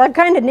 options. I've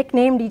kind of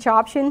nicknamed each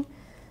option.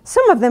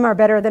 Some of them are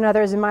better than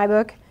others in my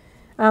book.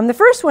 The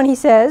first one, he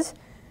says,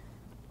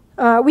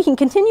 we can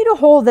continue to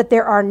hold that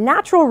there are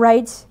natural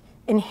rights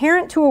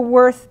inherent to a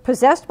worth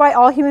possessed by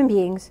all human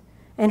beings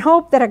and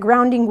hope that a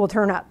grounding will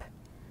turn up.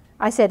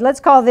 I said, let's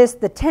call this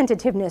the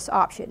tentativeness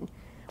option.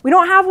 We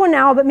don't have one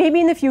now, but maybe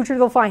in the future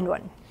they'll find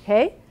one,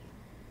 okay?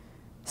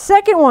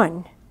 Second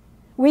one,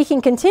 we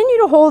can continue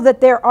to hold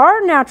that there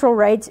are natural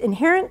rights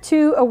inherent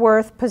to a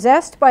worth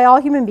possessed by all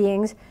human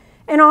beings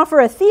and offer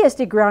a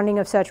theistic grounding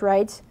of such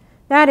rights,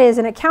 that is,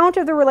 an account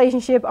of the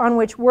relationship on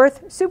which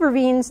worth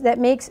supervenes that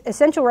makes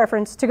essential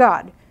reference to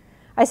God.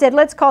 I said,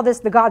 let's call this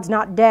the God's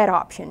not dead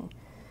option,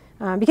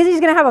 because he's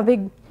going to have a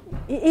big,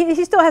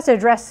 he still has to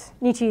address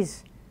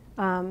Nietzsche's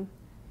claim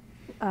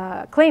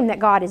that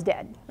God is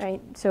dead,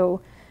 right?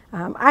 So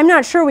I'm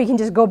not sure we can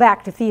just go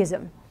back to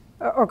theism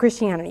or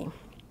Christianity.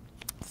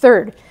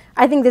 Third,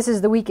 I think this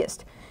is the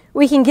weakest.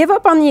 We can give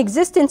up on the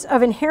existence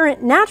of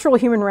inherent natural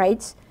human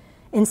rights,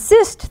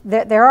 insist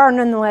that there are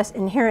nonetheless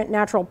inherent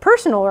natural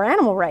personal or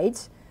animal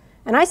rights,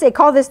 and I say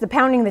call this the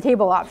pounding the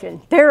table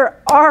option.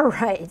 There are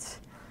rights.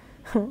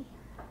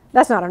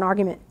 That's not an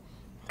argument,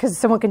 because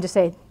someone can just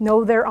say,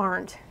 no, there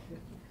aren't.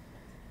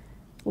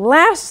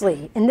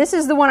 Lastly, and this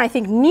is the one I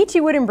think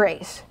Nietzsche would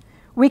embrace,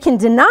 we can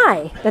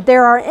deny that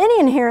there are any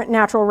inherent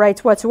natural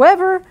rights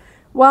whatsoever,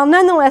 while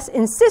nonetheless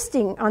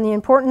insisting on the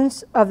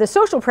importance of the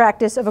social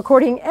practice of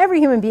according every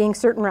human being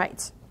certain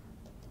rights.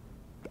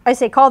 I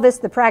say call this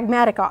the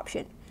pragmatic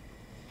option.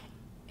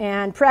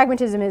 And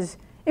pragmatism is,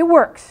 it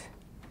works.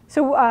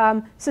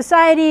 So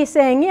society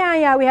saying,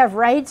 yeah, we have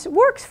rights,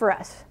 works for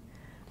us.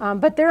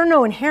 But there are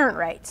no inherent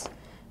rights.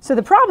 So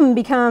the problem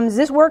becomes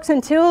this works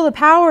until the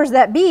powers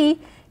that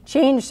be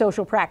change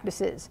social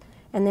practices,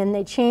 and then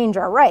they change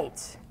our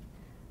rights.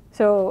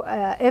 So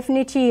if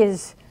Nietzsche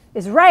is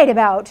right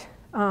about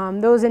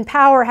those in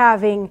power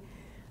having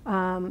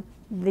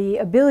the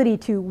ability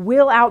to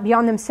will out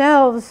beyond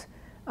themselves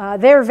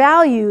their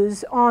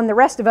values on the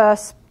rest of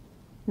us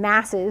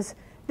masses,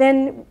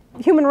 then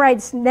human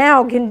rights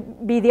now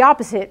can be the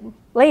opposite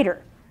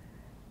later,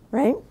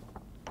 right?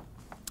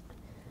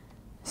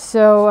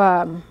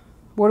 So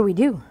what do we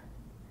do?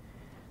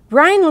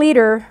 Brian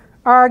Leader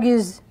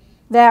argues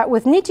that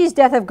with Nietzsche's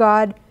death of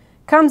God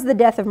comes the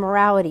death of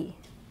morality.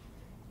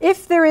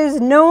 If there is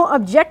no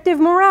objective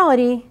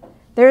morality,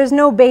 there is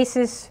no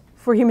basis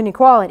for human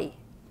equality.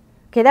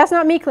 Okay, that's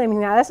not me claiming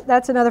that.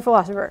 That's another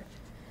philosopher.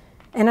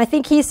 And I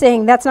think he's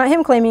saying that's not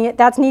him claiming it,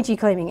 that's Nietzsche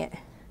claiming it.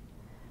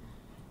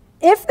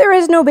 If there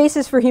is no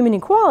basis for human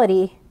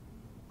equality,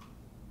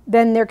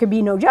 then there could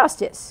be no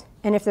justice.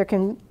 And if there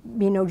can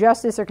be no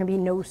justice, there can be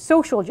no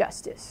social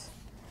justice.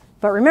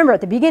 But remember,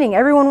 at the beginning,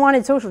 everyone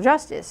wanted social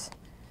justice.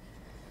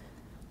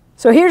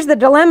 So here's the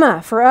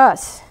dilemma for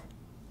us.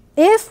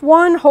 If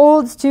one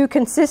holds to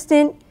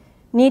consistent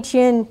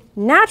Nietzschean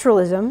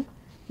naturalism,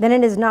 then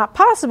it is not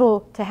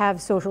possible to have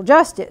social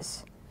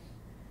justice.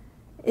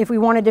 If we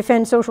want to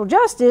defend social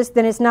justice,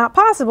 then it's not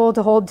possible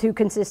to hold to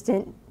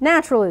consistent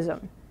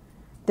naturalism.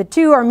 The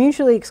two are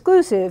mutually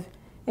exclusive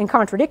and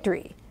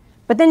contradictory.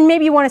 But then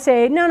maybe you want to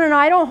say, no,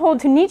 I don't hold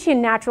to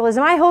Nietzschean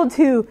naturalism, I hold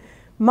to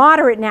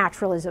moderate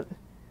naturalism,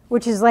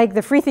 which is like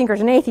the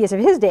freethinkers and atheists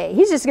of his day.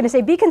 He's just going to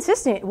say, be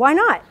consistent, why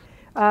not?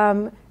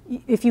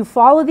 If you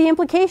follow the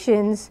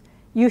implications,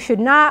 you should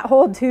not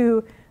hold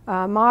to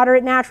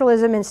moderate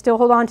naturalism and still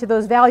hold on to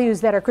those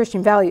values that are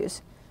Christian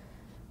values.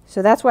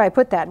 So that's why I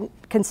put that.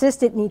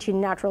 Consistent Nietzschean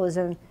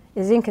naturalism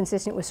is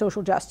inconsistent with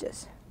social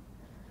justice.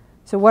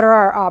 So what are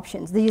our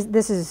options?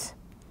 This is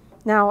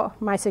now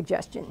my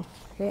suggestion.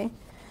 Okay?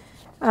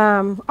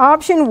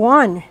 Option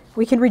one,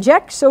 we can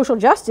reject social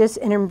justice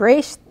and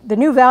embrace the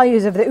new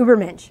values of the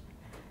Übermensch,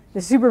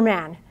 the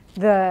Superman,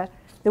 the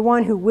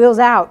one who wills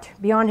out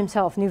beyond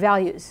himself new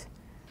values.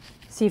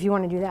 See if you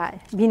want to do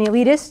that. Be an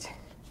elitist.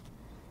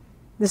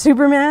 The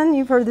Superman,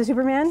 you've heard of the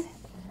Superman?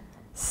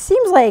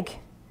 Seems like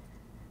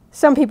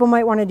some people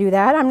might want to do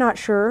that. I'm not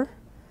sure.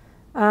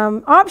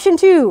 Option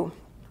two,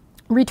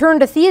 return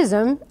to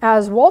theism,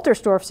 as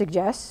Walterstorff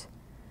suggests.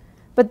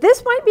 But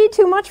this might be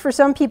too much for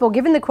some people,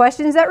 given the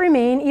questions that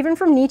remain, even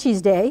from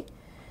Nietzsche's day,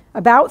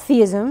 about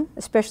theism,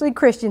 especially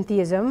Christian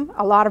theism.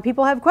 A lot of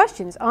people have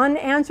questions,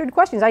 unanswered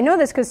questions. I know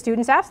this because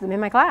students ask them in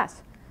my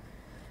class.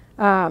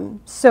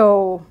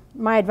 So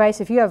my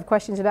advice, if you have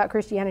questions about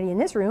Christianity in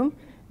this room,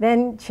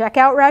 then check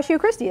out Ratio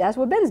Christi. That's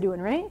what Ben's doing,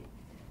 right?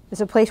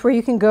 It's a place where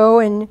you can go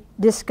and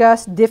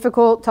discuss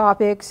difficult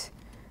topics,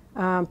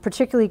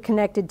 particularly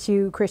connected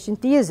to Christian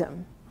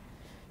theism.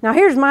 Now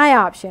here's my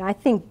option. I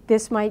think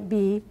this might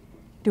be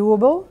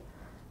doable.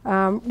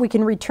 We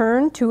can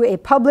return to a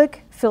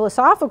public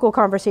philosophical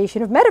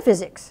conversation of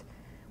metaphysics.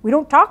 We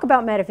don't talk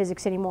about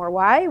metaphysics anymore.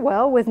 Why?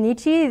 Well, with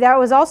Nietzsche, that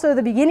was also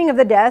the beginning of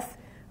the death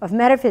of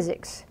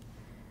metaphysics.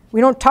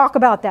 We don't talk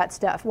about that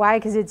stuff. Why?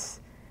 Because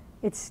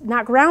it's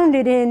not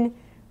grounded in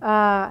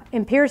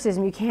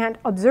empiricism. You can't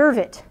observe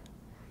it.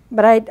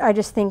 But I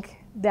just think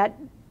that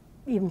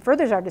even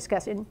furthers our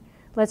discussion.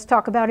 Let's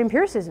talk about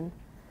empiricism.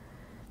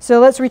 So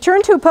let's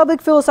return to a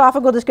public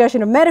philosophical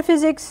discussion of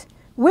metaphysics,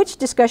 which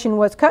discussion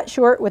was cut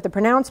short with the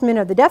pronouncement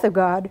of the death of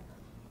God,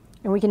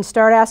 And we can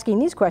start asking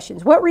these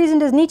questions. What reason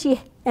does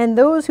Nietzsche and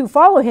those who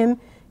follow him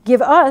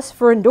give us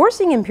for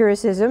endorsing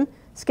empiricism,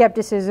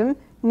 skepticism,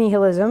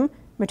 nihilism,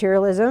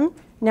 materialism,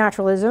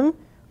 naturalism,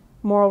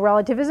 moral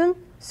relativism,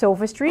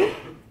 sophistry?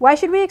 Why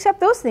should we accept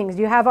those things?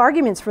 Do you have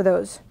arguments for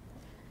those?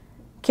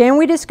 Can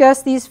we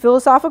discuss these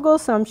philosophical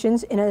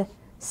assumptions in a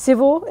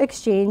civil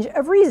exchange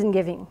of reason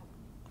giving?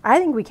 I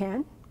think we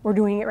can. We're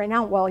doing it right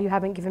now. Well, you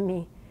haven't given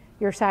me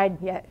your side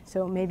yet,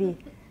 so maybe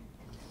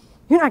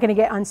you're not going to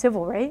get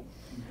uncivil, right?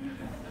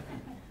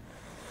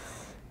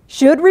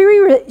 Should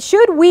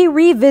we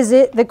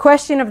revisit the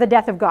question of the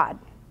death of God?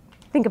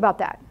 Think about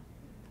that.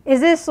 Is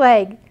this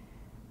like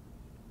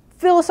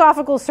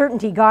philosophical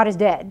certainty God is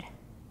dead?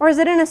 Or is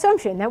it an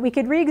assumption that we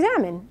could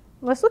re-examine?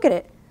 Let's look at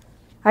it.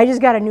 I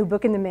just got a new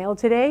book in the mail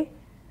today.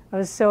 I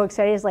was so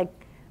excited. It's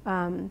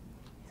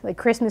like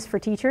Christmas for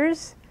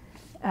teachers.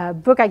 A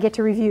book I get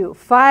to review.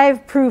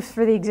 5 proofs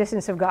for the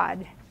existence of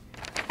God.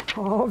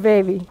 Oh,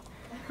 baby.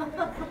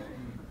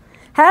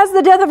 Has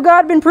the death of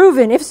God been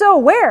proven? If so,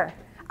 where?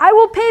 I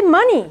will pay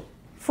money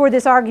for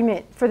this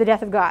argument for the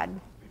death of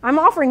God. I'm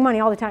offering money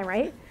all the time,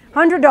 right?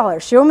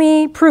 $100. Show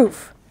me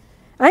proof.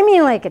 I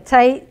mean like a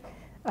tight,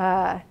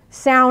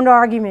 sound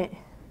argument.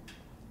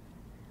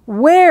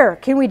 Where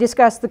can we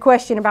discuss the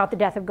question about the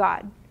death of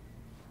God?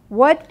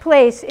 What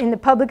place in the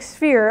public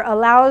sphere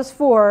allows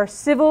for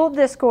civil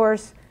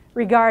discourse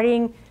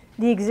regarding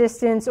the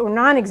existence or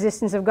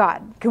non-existence of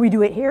God? Can we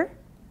do it here?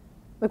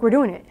 Look, we're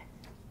doing it.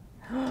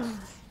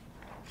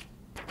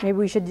 Maybe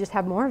we should just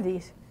have more of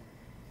these.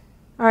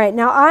 All right,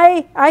 now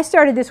I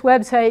started this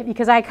website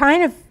because I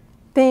kind of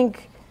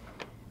think,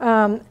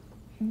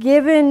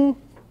 given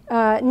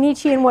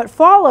Nietzsche and what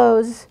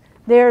follows,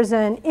 there's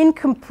an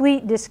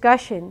incomplete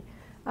discussion.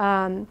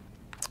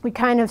 We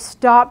kind of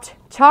stopped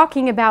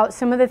talking about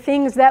some of the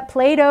things that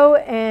Plato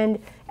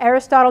and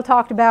Aristotle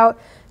talked about.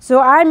 So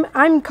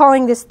I'm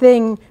calling this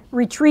thing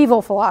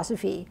retrieval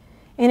philosophy.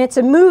 And it's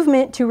a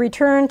movement to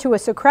return to a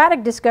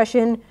Socratic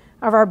discussion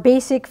of our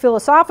basic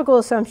philosophical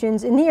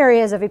assumptions in the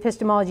areas of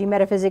epistemology,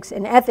 metaphysics,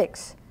 and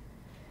ethics.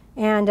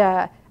 And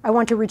I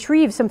want to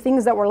retrieve some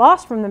things that were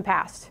lost from the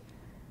past.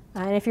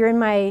 And if you're in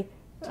my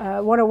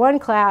 101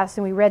 class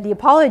and we read the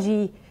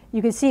Apology,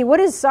 you can see, what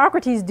is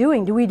Socrates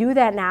doing? Do we do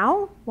that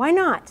now? Why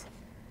not?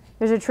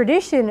 There's a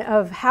tradition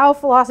of how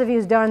philosophy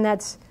is done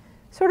that's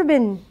sort of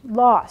been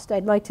lost.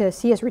 I'd like to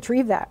see us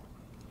retrieve that.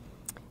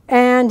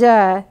 And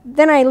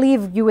then I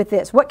leave you with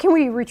this. What can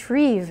we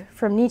retrieve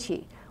from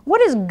Nietzsche? What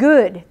is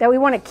good that we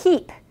want to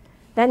keep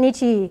that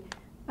Nietzsche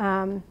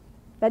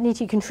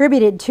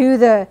contributed to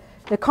the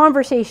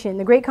conversation,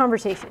 the great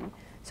conversation?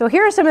 So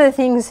here are some of the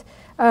things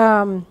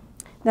that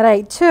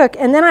I took.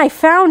 And then I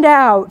found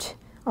out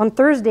on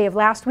Thursday of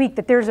last week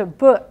that there's a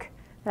book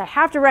that I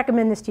have to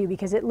recommend this to you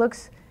because it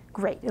looks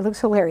great. It looks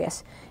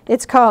hilarious.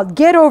 It's called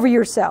Get Over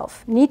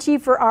Yourself, Nietzsche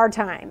for Our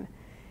Time.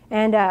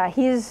 And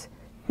he's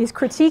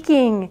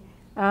critiquing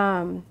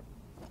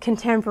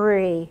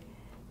contemporary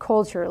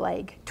culture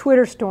like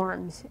Twitter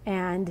storms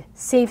and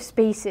safe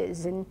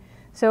spaces. And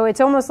so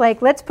it's almost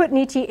like, let's put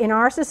Nietzsche in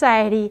our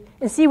society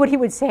and see what he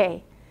would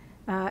say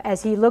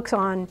as he looks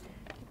on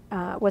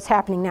what's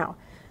happening now.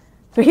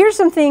 So here's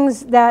some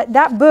things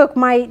that book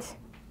might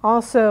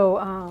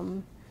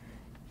also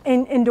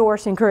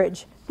endorse,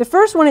 encourage. The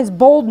first one is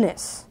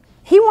boldness.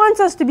 He wants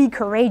us to be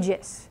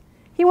courageous.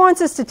 He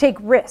wants us to take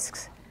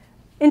risks,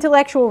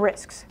 intellectual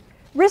risks,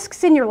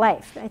 risks in your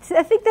life. I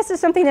think this is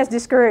something that's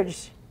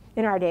discouraged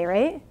in our day,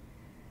 right?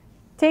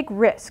 Take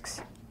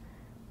risks.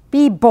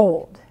 Be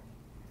bold.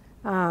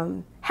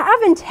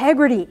 Have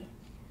integrity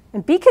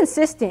and be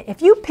consistent.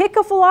 If you pick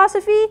a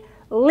philosophy,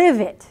 live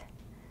it.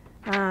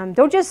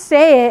 Don't just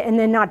say it and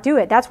then not do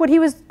it. That's what he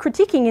was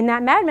critiquing in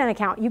that Madman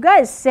account. You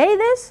guys say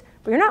this,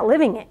 but you're not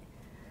living it.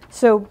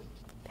 So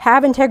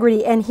have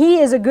integrity. And he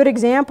is a good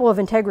example of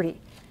integrity.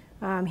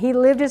 He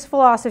lived his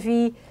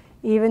philosophy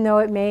even though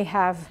it may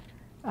have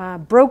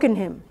broken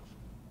him.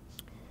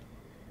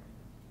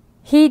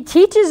 He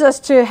teaches us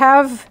to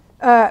have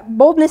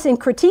boldness in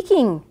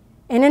critiquing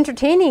and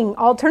entertaining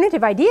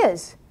alternative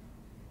ideas.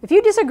 If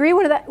you disagree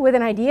with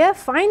an idea,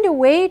 find a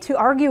way to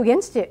argue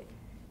against it.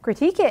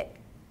 Critique it.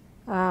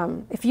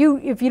 If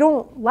you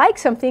don't like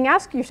something,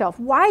 ask yourself,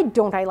 why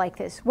don't I like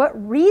this? What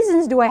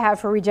reasons do I have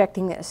for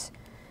rejecting this?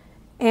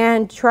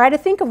 And try to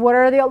think of what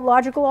are the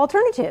logical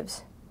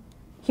alternatives.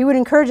 He would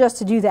encourage us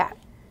to do that.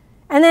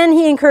 And then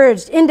he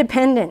encouraged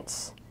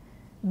independence.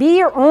 Be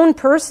your own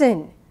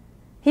person.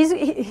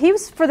 He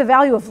was for the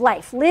value of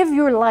life. Live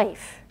your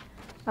life.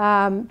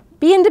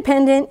 Be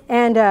independent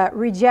and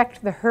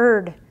reject the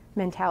herd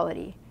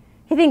mentality.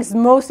 He thinks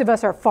most of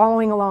us are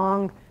following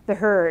along the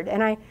herd.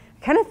 And I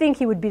kind of think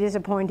he would be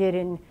disappointed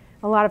in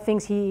a lot of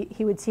things he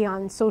would see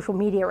on social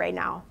media right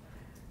now.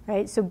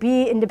 Right? So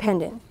be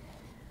independent.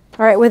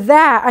 All right, with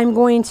that, I'm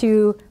going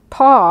to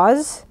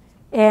pause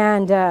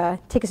and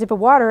take a sip of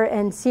water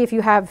and see if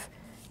you have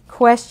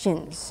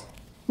questions.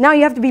 Now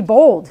you have to be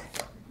bold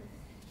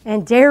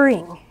and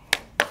daring.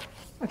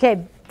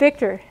 Okay,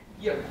 Victor.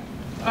 Yeah.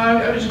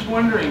 I was just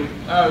wondering,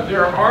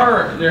 there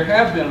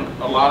have been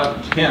a lot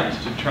of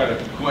attempts to try to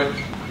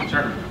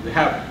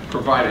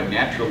provide a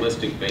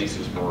naturalistic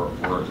basis for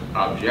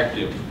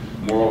objective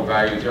moral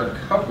values. There are a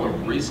couple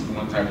of recent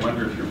ones I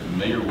wonder if you're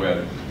familiar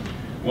with.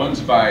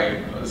 One's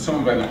by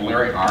someone by the name of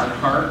Larry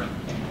Arnhart,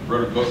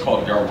 wrote a book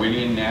called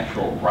Darwinian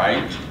Natural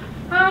Right.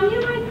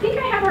 I think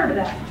I have heard of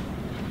that.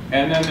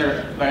 And then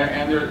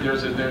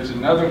there's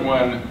another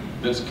one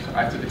that's,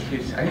 I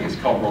think it's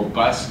called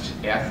Robust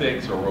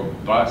Ethics or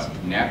Robust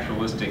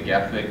Naturalistic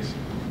Ethics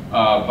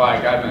by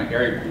a guy named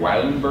Eric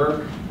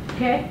Weilenberg.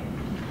 Okay.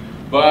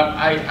 But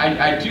I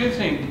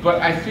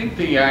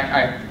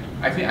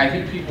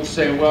think people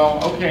say,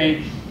 well,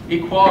 okay,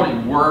 equality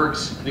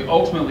works.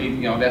 Ultimately,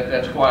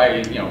 that's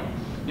why do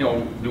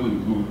we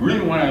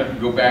really want to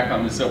go back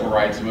on the civil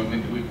rights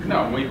movement?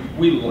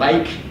 We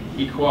like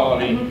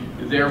equality.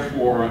 Mm-hmm.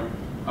 Therefore,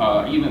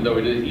 even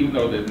though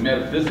the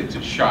metaphysics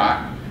is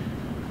shot,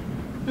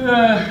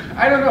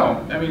 I don't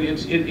know. I mean,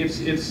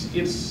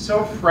 it's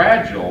so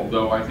fragile.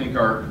 Though I think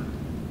our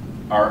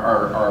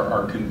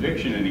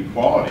conviction in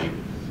equality,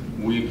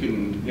 we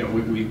can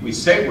we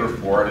say we're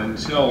for it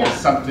until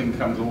something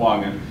comes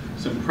along and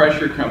some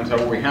pressure comes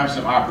up. We have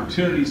some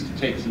opportunities to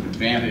take some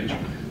advantage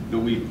that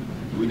we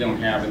don't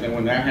have, and then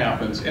when that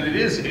happens, and it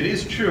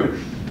is true.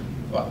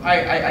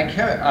 I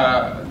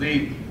can't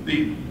the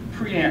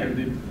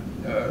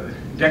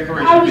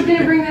Declaration. I was going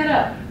to bring that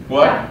up.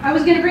 What? Yeah, I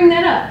was going to bring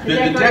that up.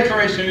 The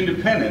Declaration of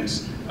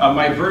Independence,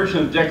 my version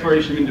of the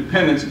Declaration of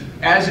Independence,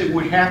 as it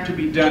would have to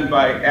be done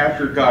by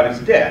after God is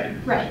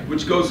dead, right?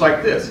 Which goes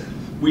like this: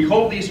 we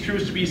hold these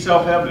truths to be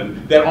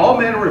self-evident, that all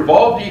men are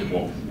evolved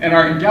equal and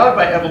are endowed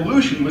by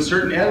evolution with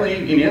certain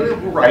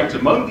inalienable rights.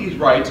 Among these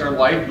rights are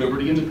life,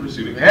 liberty, and the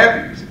pursuit of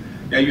happiness.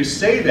 Now you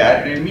say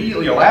that, and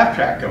immediately a laugh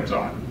track comes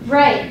on.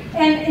 Right,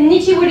 and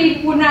Nietzsche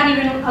would not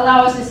even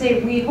allow us to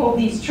say we hold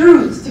these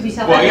truths to be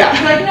self-evident. Well, yeah.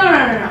 He's like,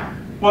 no.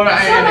 Well,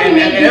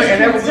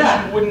 and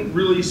evolution wouldn't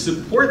really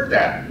support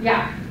that.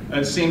 Yeah.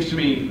 It seems to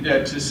me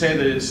to say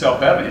that it's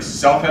self-evident. It's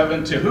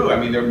self-evident to who? I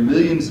mean, there are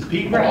millions of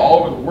people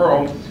all over the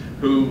world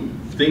who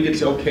think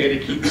it's okay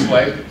to keep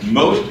slaves.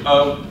 Most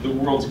of the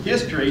world's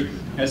history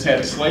has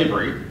had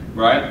slavery,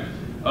 right?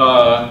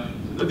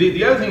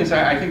 The other thing is,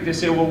 I think they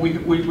say, well,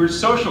 we're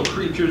social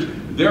creatures,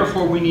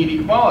 therefore we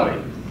need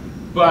equality.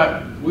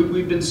 But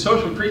we've been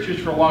social creatures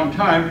for a long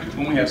time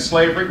when we have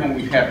slavery, when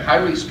we've had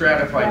highly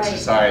stratified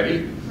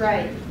society.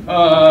 Right.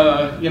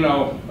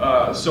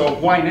 So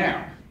why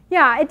now?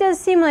 Yeah, it does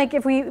seem like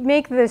if we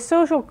make the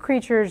social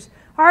creatures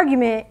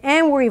argument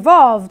and we're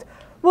evolved,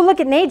 well, look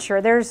at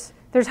nature. There's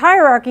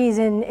hierarchies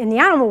in the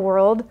animal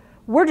world.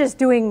 We're just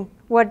doing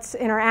what's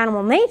in our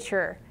animal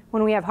nature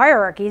when we have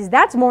hierarchies.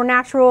 That's more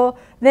natural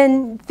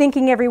than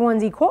thinking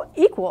everyone's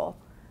equal.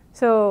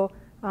 So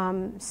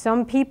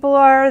some people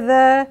are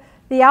the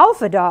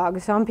alpha dog.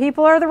 Some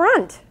people are the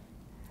runt.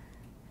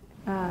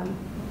 I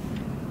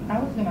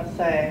was going to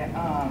say,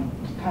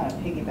 kind of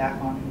piggyback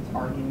on his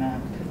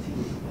argument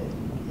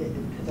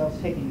because I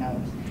was taking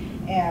notes,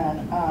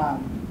 and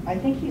I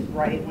think he's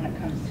right when it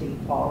comes to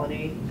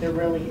equality. There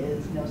really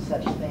is no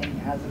such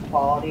thing as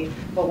equality,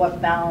 but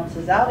what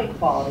balances out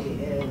equality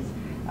is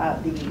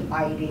the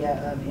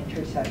idea of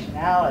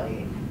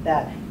intersectionality,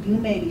 that you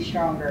may be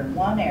stronger in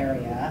one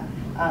area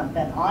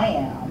than I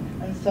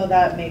am, and so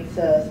that makes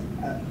us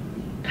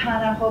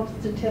kind of hopes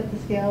to tip the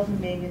scales and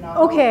maybe not.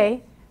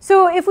 Okay,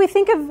 so if we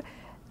think of,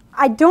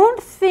 I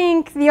don't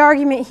think the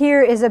argument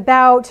here is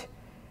about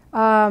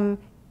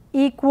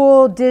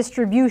equal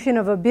distribution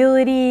of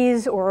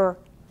abilities or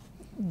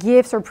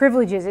gifts or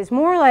privileges. It's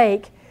more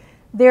like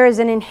there is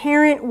an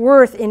inherent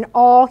worth in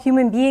all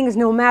human beings,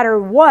 no matter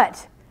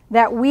what,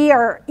 that we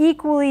are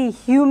equally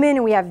human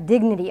and we have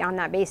dignity on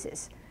that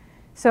basis.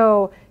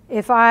 So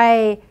if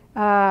I'm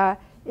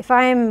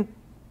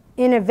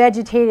in a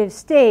vegetative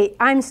state,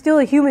 I'm still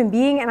a human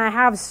being and I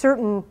have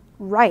certain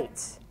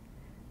rights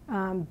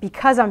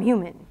because I'm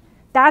human.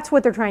 That's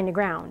what they're trying to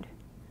ground.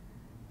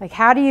 Like,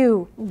 how do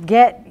you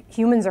get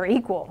humans are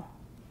equal?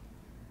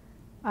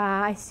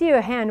 I see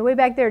a hand way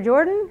back there,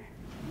 Jordan.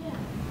 Yeah.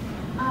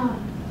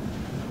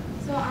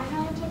 So I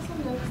kind of took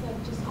some notes,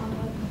 like just on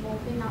like the whole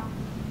thing.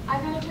 I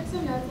kind of took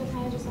some notes, like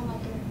kind of just on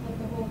like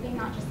the whole thing,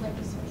 not just like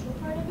the social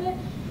part of it.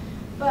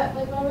 But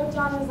like what I wrote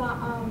down was that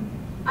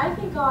I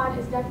think God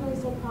is definitely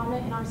so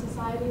prominent in our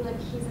society. Like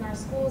he's in our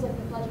schools, like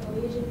the Pledge of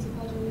Allegiance. We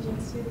pledge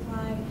allegiance to the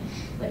flag.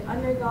 Like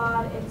under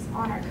God, it's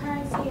on our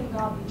currency, and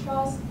God we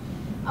trust.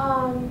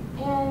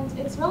 And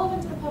it's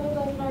relevant to the public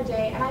life in our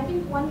day. And I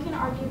think one can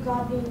argue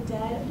God being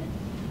dead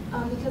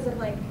because of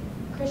like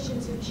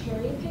Christians who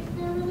cherry pick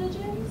their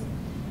religions.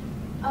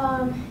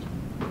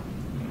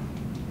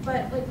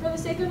 But like for the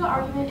sake of the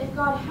argument, if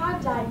God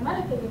had died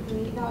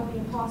metaphysically, that would be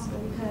impossible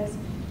because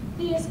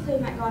theists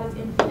claim that God is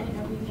infinite and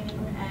no beginning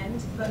or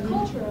end. But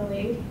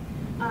culturally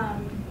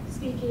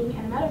speaking,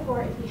 and a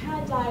metaphor, if he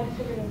had died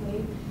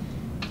figuratively,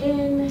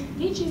 in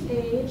Nietzsche's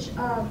age,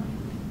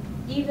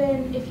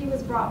 even if he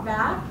was brought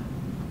back,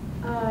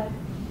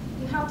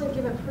 you have to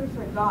give a proof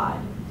for God,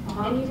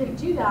 and you didn't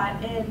do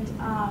that. And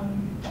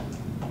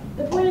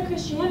the point of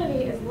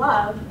Christianity is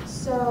love,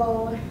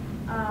 so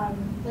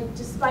like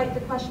despite the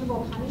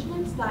questionable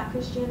punishments that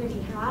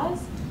Christianity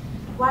has,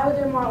 why would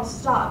their morals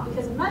stop?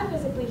 Because if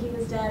metaphysically he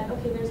was dead,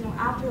 okay, there's no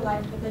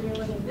afterlife, but then you're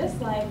living this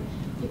life,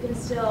 you can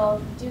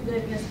still do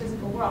good in this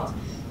physical world.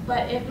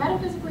 But if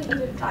metaphysically he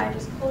didn't die,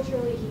 just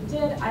culturally he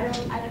did, I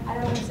don't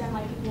understand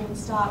why people would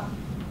stop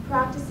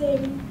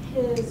practicing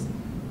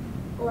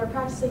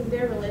practicing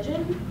their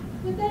religion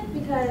with it,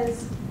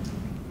 because,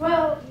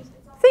 well,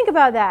 think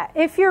about that.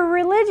 If your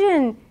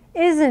religion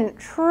isn't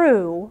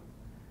true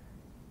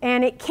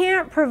and it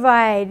can't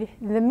provide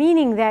the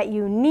meaning that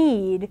you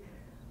need,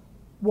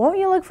 won't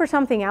you look for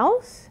something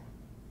else?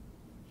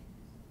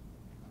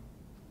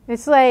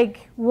 It's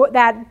like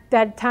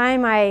that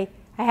time I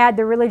had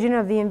the religion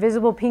of the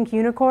invisible pink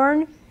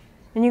unicorn,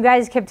 and you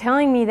guys kept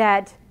telling me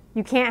that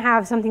you can't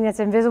have something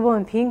that's invisible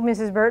and pink,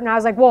 Mrs. Burton. I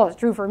was like, well, it's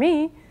true for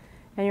me.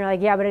 And you're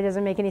like, yeah, but it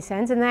doesn't make any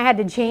sense. And then I had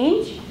to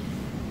change.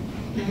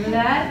 Remember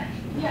that?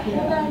 Yeah,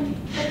 well then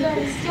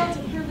still to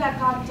prove that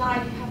God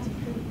died, you have to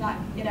prove that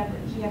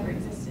he ever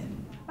existed.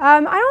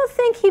 I don't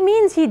think he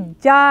means he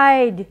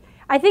died.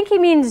 I think he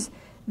means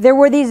there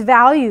were these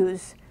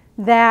values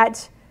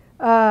that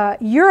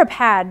Europe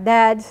had,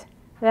 that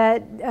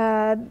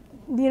the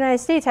United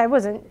States had. It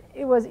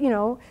was,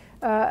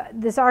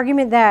 this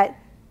argument that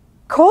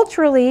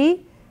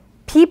culturally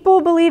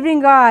people believed in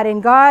God,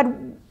 and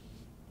God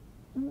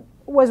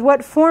was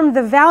what formed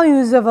the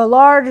values of a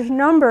large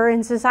number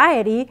in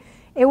society.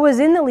 It was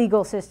in the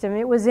legal system.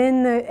 It was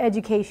in the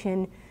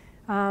education.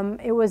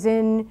 It was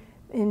in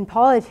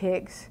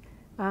politics.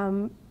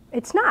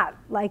 It's not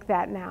like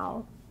that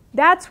now.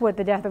 That's what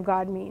the death of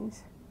God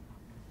means.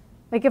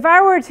 Like if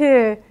I were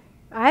to,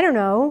 I don't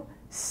know,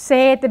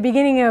 say at the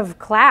beginning of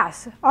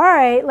class, all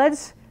right,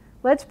 let's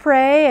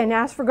pray and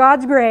ask for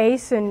God's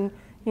grace, and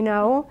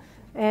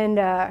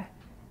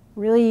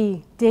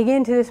really dig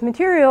into this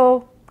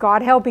material,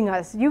 God helping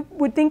us. You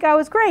would think I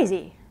was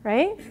crazy,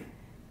 right?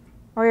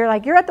 Or you're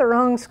like, you're at the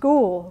wrong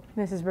school,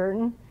 Mrs.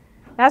 Burton.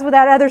 That's what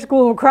that other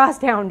school across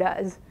town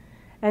does.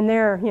 And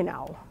they're,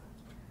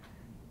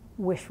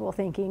 wishful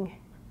thinking.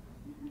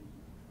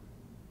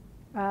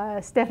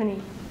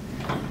 Stephanie.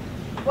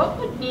 What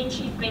would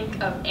Nietzsche think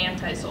of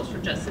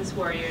anti-social justice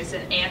warriors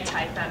and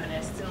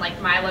anti-feminists and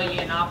like Milo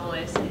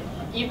Yiannopoulos, and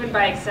even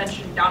by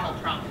extension Donald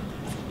Trump?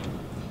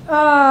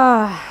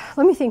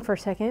 Let me think for a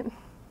second.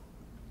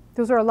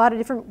 Those are a lot of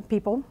different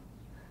people.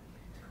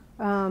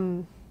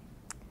 I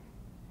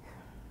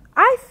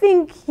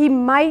think he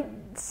might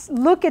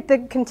look at the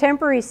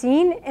contemporary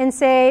scene and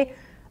say,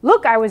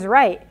 look, I was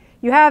right.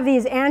 You have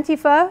these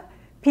Antifa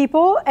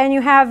people, and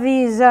you have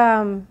these,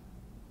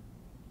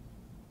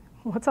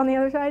 what's on the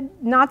other side?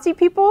 Nazi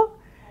people.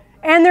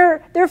 And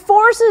they're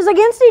forces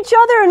against each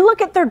other, and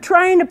look at, they're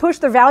trying to push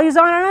their values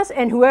on us,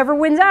 and whoever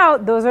wins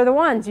out, those are the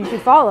ones you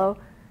should follow.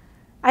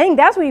 I think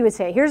that's what he would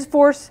say. Here's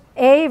force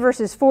A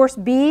versus force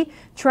B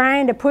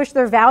trying to push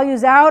their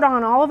values out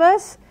on all of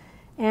us.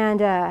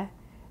 And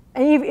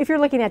if you're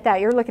looking at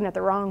that, you're looking at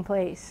the wrong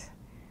place.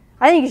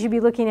 I think you should be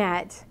looking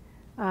at,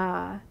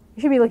 where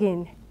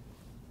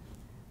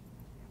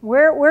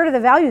do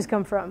the values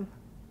come from?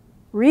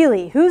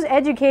 Really, who's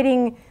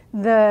educating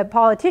the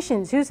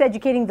politicians? Who's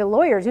educating the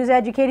lawyers? Who's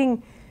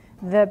educating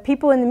the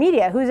people in the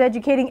media? Who's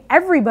educating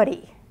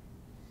everybody?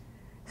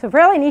 So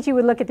probably Nietzsche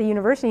would look at the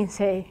university and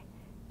say,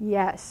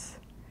 yes,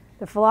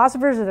 the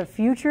philosophers of the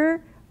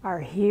future are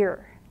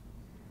here.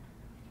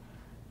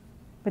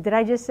 But did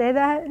I just say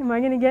that? Am I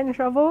going to get in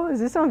trouble? Is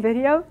this on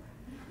video?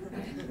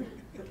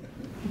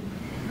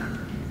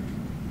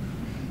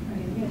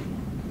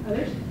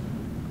 Others?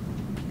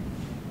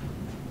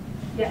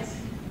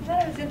 Yes. I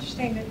thought it was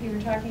interesting that you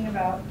were talking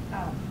about,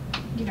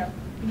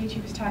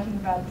 Nietzsche was talking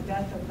about the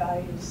death of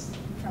values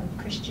from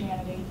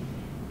Christianity,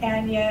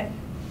 and yet,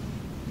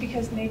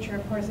 because nature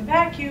abhors a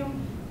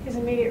vacuum, his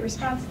immediate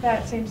response to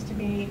that seems to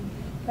be,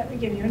 let me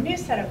give you a new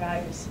set of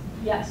values.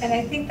 Yes. And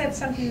I think that's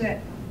something that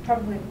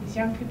probably these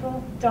young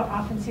people don't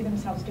often see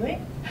themselves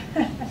doing,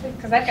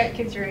 because I've got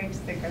kids your age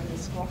that go to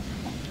this school.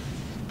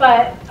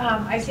 But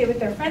I see it with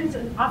their friends,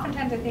 and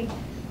oftentimes I think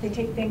they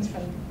take things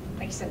from,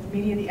 like you said, the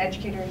media, the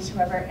educators,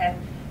 whoever, and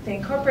they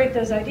incorporate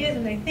those ideas,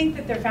 and they think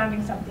that they're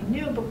founding something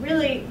new, but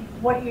really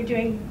what you're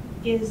doing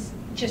is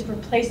just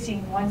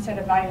replacing one set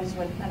of values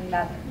with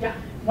another. Yeah.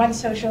 One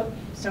social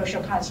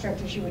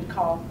construct, as you would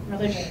call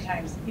religion at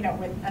times,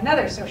 with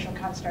another social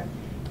construct.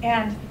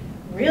 And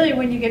really,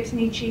 when you get to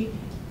Nietzsche,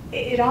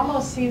 it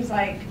almost seems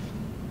like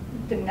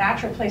the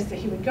natural place that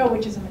he would go,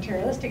 which is a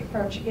materialistic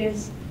approach,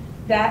 is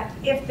that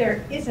if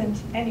there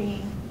isn't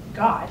any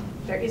God,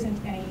 there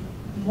isn't any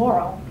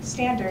moral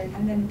standard,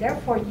 and then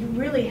therefore you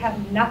really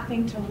have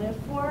nothing to live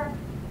for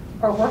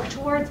or work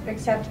towards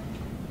except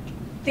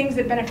things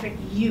that benefit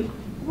you.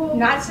 Well,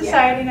 not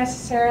society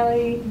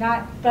necessarily,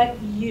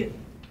 but you.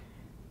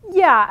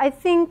 Yeah, I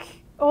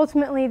think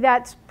ultimately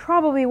that's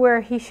probably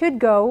where he should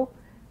go.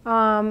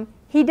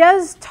 He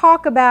does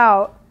talk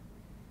about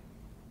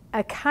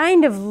a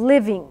kind of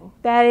living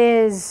that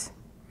is,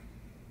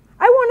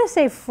 I want to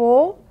say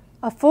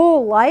a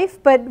full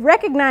life, but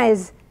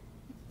recognize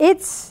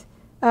it's,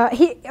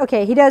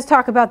 he does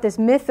talk about this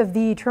myth of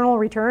the eternal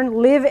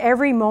return, live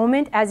every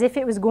moment as if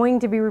it was going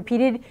to be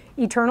repeated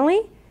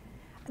eternally.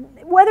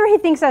 Whether he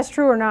thinks that's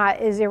true or not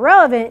is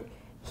irrelevant.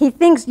 He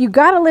thinks you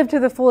got to live to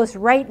the fullest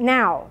right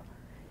now.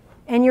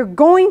 And you're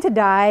going to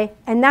die,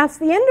 and that's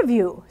the end of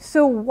you.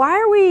 So why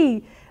are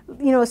we,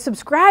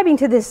 subscribing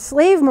to this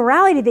slave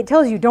morality that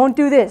tells you don't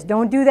do this,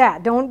 don't do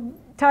that, don't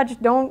touch,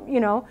 don't,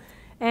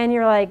 and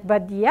you're like,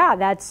 but yeah,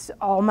 that's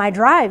all my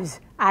drives.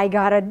 I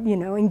gotta,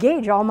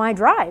 engage all my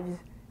drives.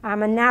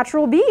 I'm a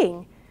natural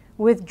being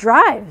with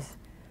drives.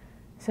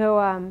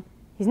 So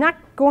he's not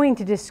going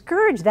to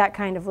discourage that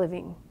kind of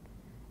living.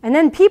 And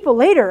then people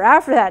later,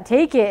 after that,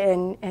 take it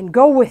and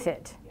go with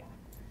it.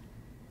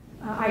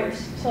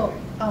 Iris. So,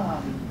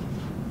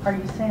 are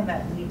you saying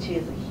that Nietzsche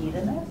is a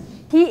hedonist?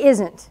 He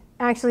isn't.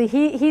 Actually,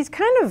 he's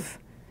kind of...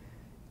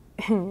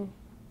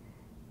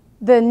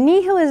 the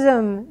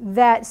nihilism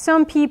that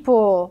some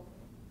people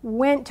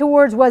went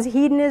towards was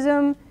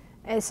hedonism,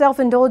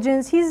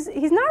 self-indulgence. He's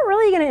not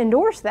really going to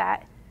endorse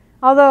that,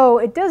 although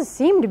it does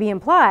seem to be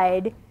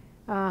implied.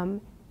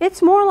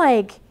 It's more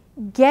like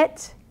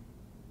get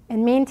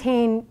and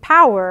maintain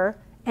power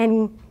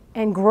and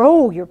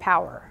grow your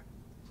power.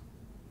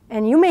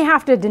 And you may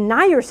have to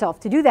deny yourself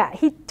to do that.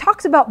 He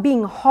talks about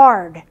being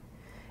hard.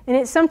 And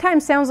it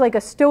sometimes sounds like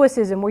a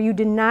stoicism where you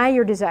deny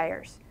your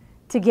desires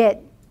to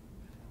get,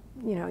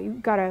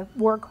 you've got to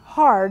work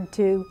hard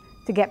to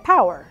get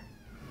power.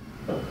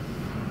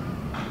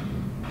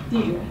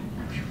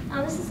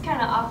 This is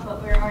kind of off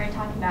what we were already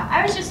talking about.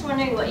 I was just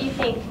wondering what you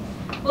think.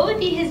 What would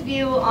be his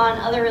view on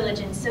other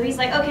religions? So he's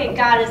like, okay,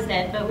 God is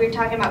dead, but we're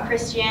talking about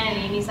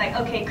Christianity, and he's like,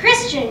 okay,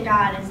 Christian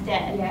God is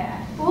dead.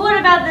 Yeah. But what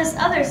about this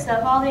other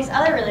stuff, all these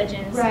other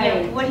religions?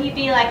 Right. Would he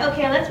be like,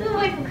 okay, let's move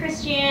away from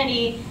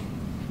Christianity.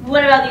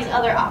 What about these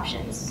other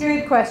options?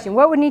 Good question.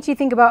 What would Nietzsche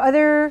think about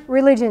other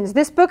religions?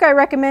 This book I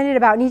recommended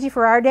about Nietzsche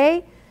for our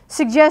day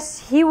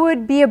suggests he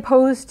would be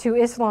opposed to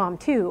Islam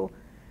too,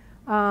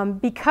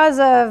 because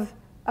of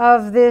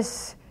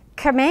this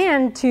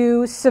command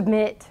to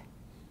submit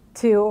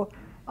to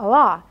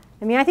Allah.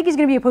 I mean, I think he's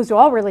going to be opposed to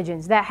all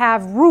religions that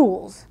have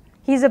rules.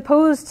 He's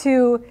opposed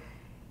to,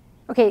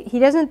 okay, he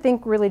doesn't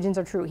think religions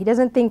are true. He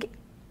doesn't think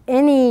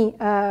he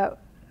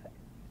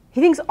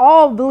thinks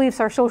all beliefs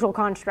are social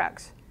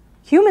constructs.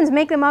 Humans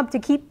make them up to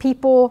keep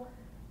people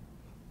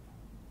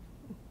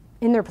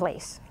in their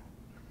place.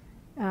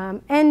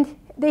 And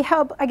they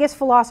help, I guess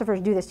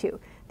philosophers do this too.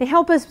 They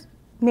help us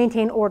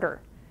maintain order.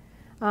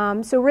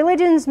 So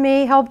religions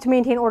may help to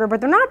maintain order,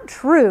 but they're not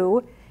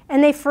true,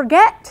 and they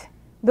forget,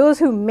 those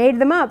who made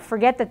them up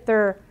forget that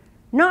they're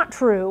not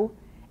true,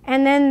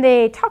 and then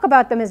they talk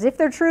about them as if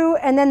they're true,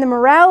 and then the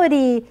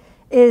morality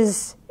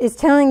is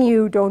telling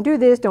you, don't do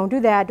this, don't do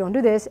that, don't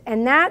do this,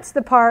 and that's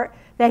the part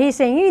that he's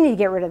saying, you need to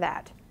get rid of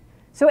that.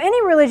 So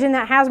any religion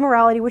that has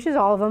morality, which is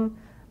all of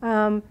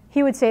them,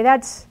 he would say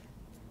that's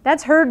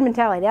herd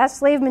mentality, that's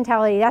slave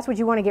mentality, that's what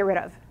you want to get rid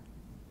of.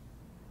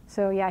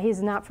 So yeah,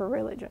 he's not for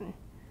religion.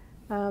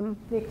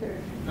 Victor.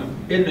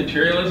 In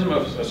materialism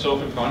of a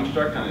social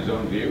construct on his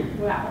own view?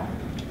 Wow.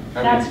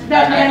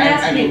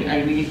 I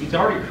mean, he's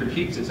already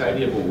critiqued this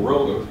idea of a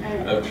world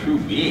of true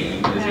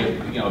being, as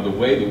if, the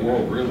way the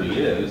world really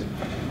is,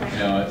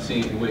 it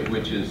seems,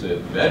 which is a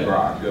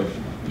bedrock of,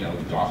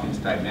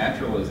 Dawkins-type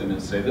naturalism,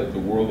 and say that the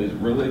world is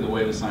really the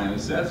way the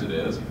science says it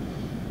is.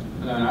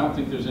 And I don't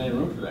think there's any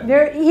room for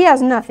that. He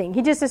has nothing.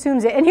 He just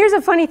assumes it. And here's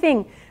a funny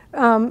thing.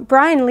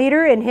 Brian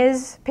Leader, in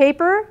his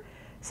paper,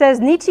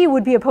 says Nietzsche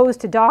would be opposed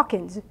to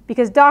Dawkins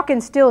because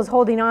Dawkins still is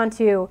holding on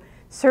to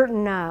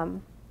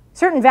certain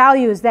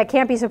values that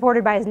can't be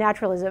supported by his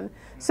naturalism.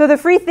 So the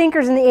free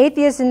thinkers and the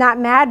atheists in that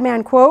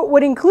madman quote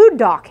would include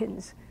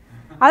Dawkins.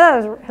 I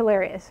thought it was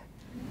hilarious.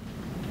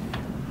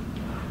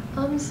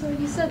 So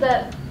you said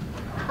that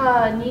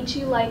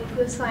Nietzsche liked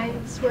the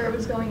science where it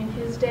was going in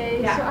his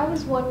day. Yeah. So I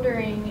was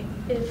wondering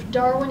if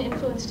Darwin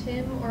influenced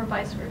him or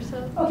vice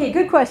versa. Okay,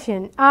 good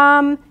question.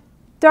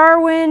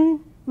 Darwin,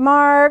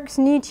 Marx,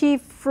 Nietzsche,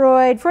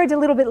 Freud's a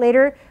little bit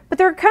later, but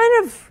they're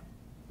kind of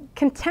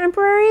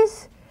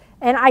contemporaries.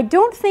 And I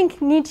don't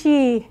think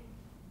Nietzsche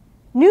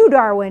knew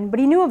Darwin, but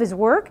he knew of his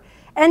work.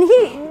 And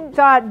he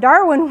thought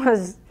Darwin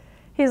was,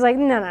 he's like,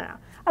 no.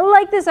 I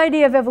like this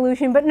idea of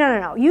evolution, but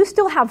no. You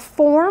still have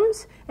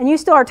forms, and you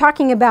still are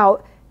talking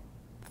about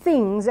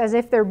things as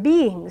if they're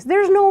beings.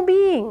 There's no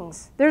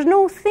beings. There's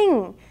no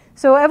thing.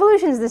 So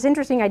evolution is this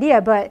interesting idea,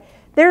 but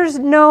there's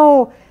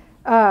no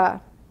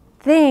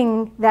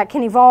thing that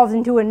can evolve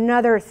into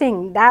another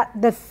thing.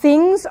 That the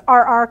things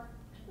are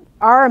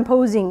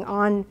imposing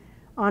on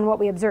what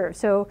we observe.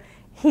 So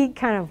he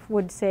kind of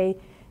would say,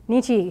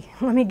 Nietzsche,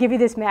 let me give you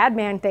this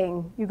madman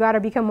thing. You got to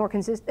become more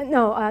consistent.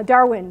 No,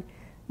 Darwin,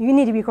 you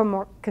need to become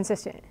more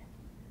consistent.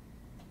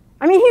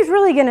 I mean, he's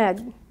really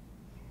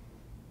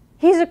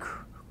he's a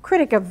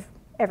critic of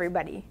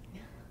everybody.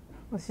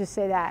 Let's just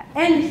say that.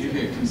 And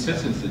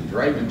consistency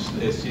driving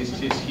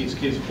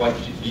he's like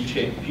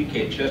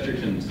G.K.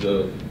 Chesterton's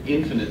the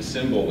infinite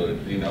symbol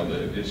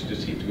that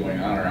just keeps going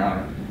on and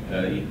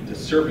on. The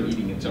serpent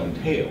eating its own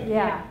tail.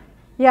 Yeah.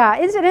 Yeah,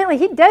 incidentally,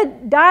 he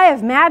did die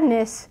of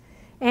madness,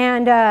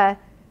 and the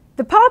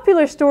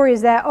popular story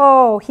is that,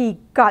 oh, he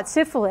got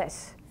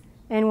syphilis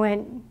and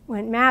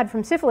went mad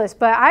from syphilis.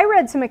 But I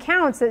read some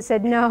accounts that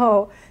said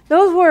no,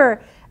 those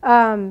were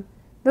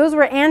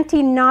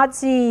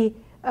anti-Nazi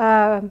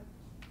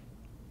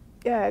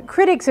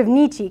critics of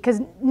Nietzsche, because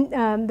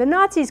the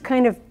Nazis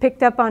kind of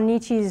picked up on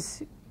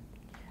Nietzsche's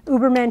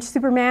Übermensch,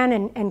 Superman,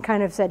 and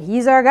kind of said,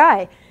 he's our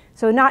guy.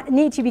 So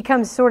Nietzsche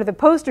becomes sort of the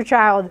poster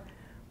child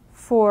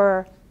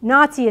for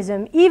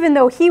Nazism, even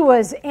though he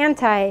was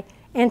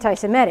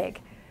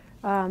anti-Semitic.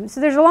 So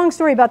there's a long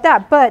story about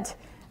that, but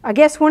I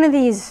guess one of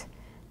these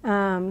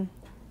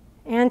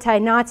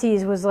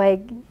anti-Nazis was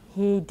like,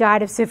 he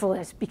died of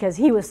syphilis because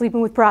he was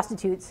sleeping with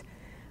prostitutes.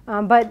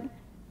 But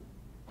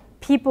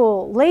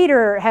people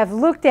later have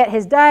looked at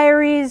his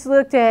diaries,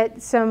 looked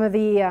at some of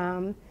the,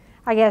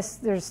 I guess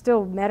there's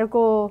still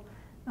medical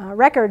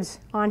records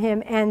on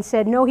him, and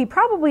said, no, he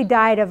probably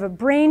died of a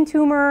brain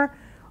tumor,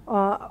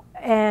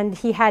 and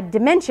he had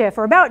dementia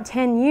for about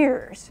 10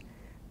 years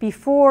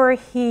before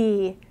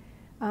he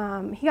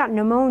got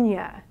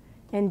pneumonia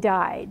and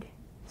died.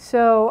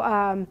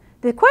 So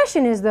the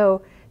question is,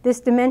 though, this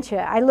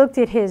dementia, I looked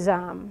at his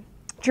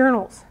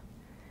journals,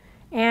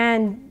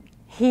 and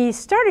he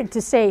started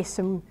to say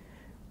some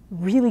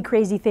really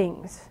crazy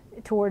things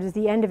towards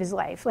the end of his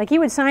life. Like, he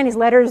would sign his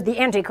letters, the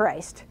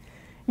Antichrist.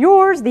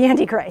 Yours, the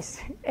Antichrist.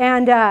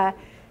 And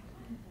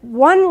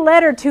one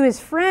letter to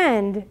his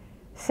friend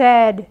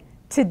said,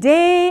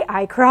 today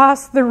I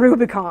crossed the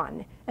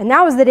Rubicon. And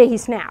that was the day he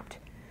snapped.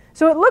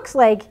 So it looks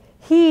like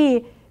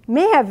he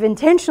may have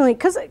intentionally,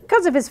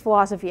 because of his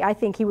philosophy, I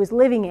think he was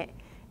living it.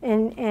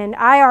 And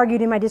I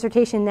argued in my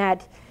dissertation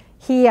that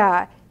he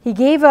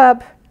gave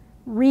up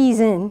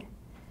reason,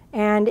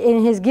 and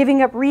in his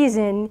giving up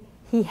reason,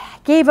 he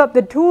gave up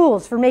the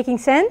tools for making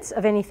sense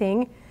of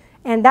anything,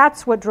 and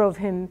that's what drove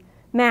him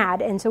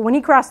mad. And so when he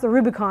crossed the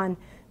Rubicon,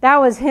 that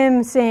was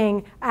him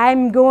saying,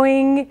 I'm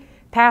going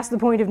past the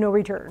point of no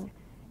return.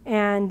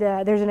 And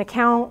there's an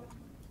account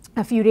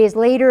a few days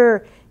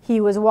later, he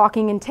was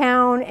walking in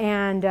town,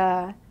 and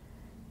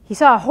he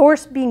saw a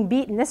horse being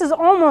beaten. This is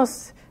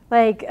almost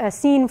like a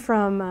scene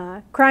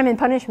from Crime and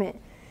Punishment.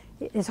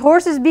 His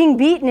horse is being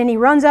beaten, and he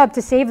runs up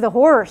to save the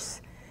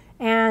horse,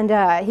 and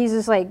he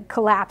just like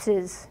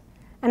collapses.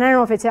 And I don't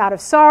know if it's out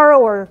of sorrow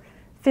or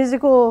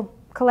physical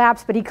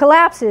collapse, but he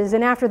collapses,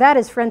 and after that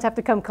his friends have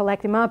to come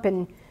collect him up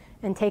and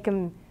take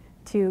him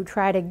to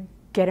try to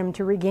get him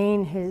to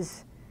regain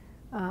his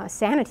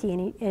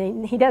sanity,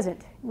 and he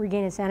doesn't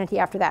regain his sanity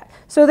after that.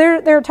 So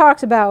there are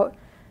talks about,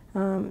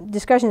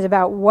 discussions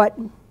about what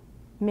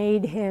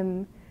made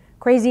him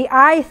crazy.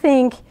 I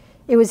think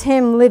it was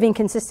him living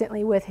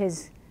consistently with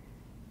his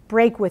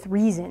break with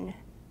reason.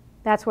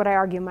 That's what I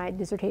argue in my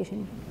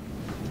dissertation.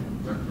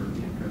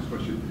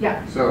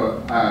 Yeah.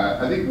 So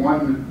I think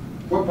one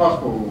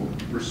possible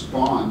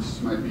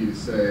response might be to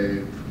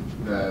say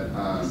that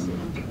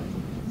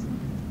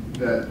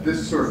that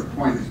this sort of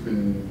point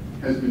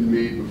has been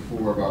made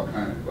before about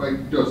kind of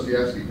like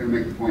Dostoevsky kind of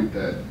make the point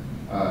that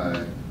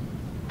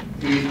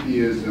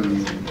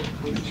atheism,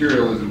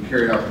 materialism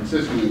carried out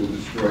consistently will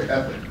destroy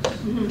ethics.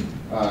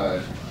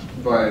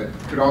 Mm-hmm. But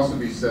could also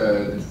be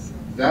said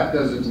that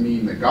doesn't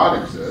mean that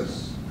God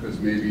exists, because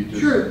maybe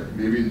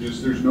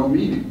just there's no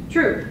meaning.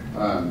 True.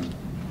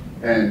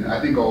 And I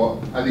think a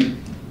lot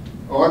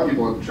of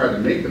people have tried to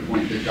make the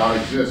point that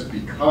God exists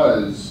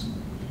because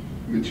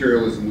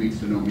materialism leads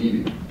to no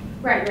meaning.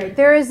 Right.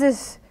 There is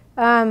this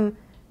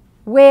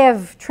way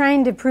of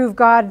trying to prove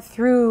God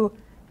through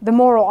the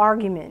moral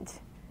argument.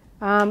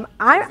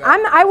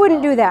 I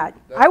wouldn't do that.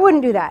 I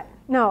wouldn't do that.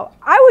 No,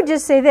 I would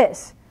just say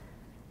this.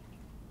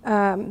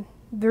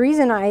 The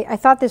reason I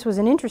thought this was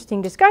an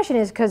interesting discussion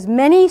is because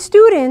many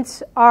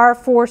students are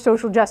for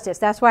social justice.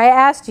 That's why I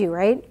asked you,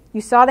 right? You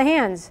saw the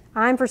hands.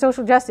 I'm for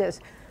social justice.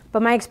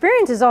 But my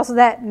experience is also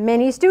that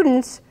many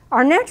students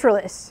are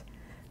naturalists.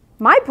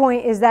 My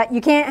point is that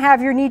you can't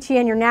have your Nietzsche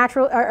and your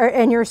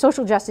and your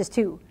social justice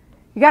too.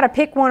 You got to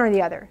pick one or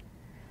the other.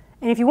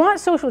 And if you want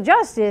social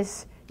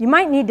justice, you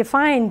might need to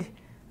find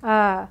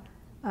a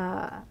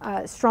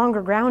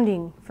stronger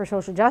grounding for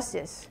social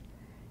justice.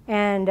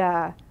 And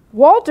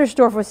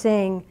Walterstorff was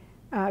saying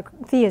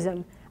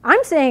theism.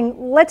 I'm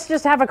saying let's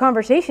just have a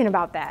conversation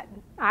about that.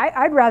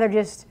 I'd rather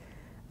just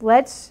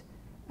let's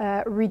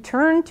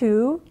return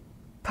to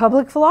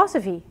public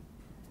philosophy.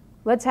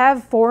 Let's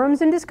have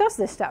forums and discuss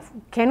this stuff.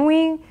 Can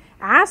we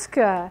ask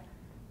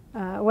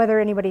whether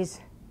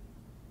anybody's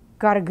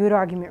got a good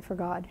argument for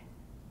God?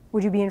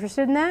 Would you be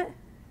interested in that?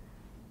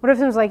 What if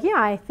someone's like, yeah,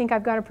 I think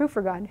I've got a proof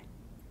for God.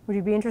 Would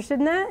you be interested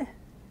in that?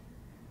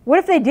 What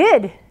if they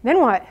did? Then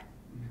what?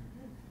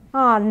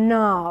 Oh,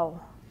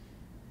 no.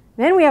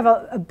 Then we have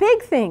a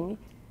big thing,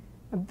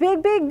 a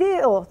big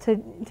deal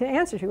to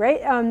answer to,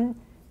 right?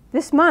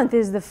 This month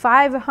is the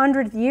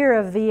 500th year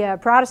of the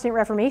Protestant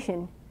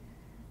Reformation.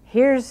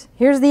 Here's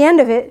the end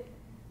of it.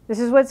 This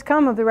is what's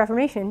come of the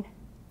Reformation.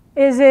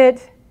 Is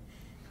it?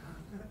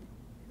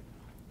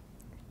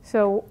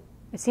 So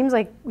it seems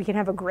like we can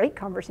have a great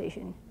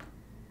conversation.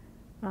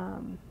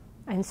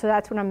 And so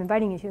that's what I'm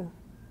inviting you to.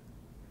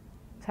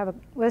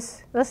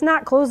 Let's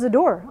not close the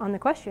door on the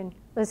question.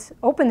 Let's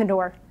open the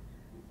door.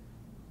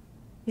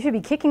 You should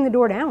be kicking the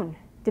door down,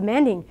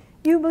 demanding,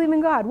 you believe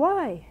in God,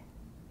 why?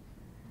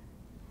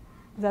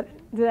 Did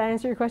that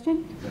answer your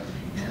question?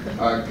 Can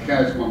I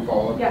ask one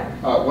follow-up? Yeah.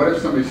 What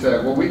if somebody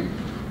said, well,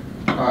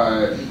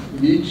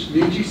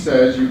 Nietzsche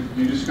says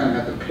you just kind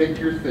of have to pick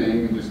your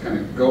thing and just kind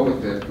of go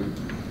with it with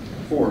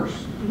force.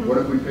 Mm-hmm. What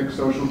if we pick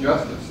social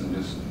justice and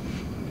just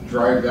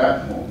drive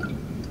that home?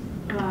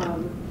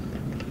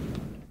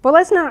 But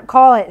let's not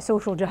call it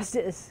social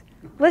justice.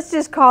 Let's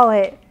just call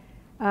it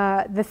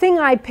the thing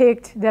I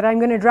picked that I'm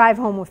going to drive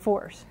home with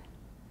force.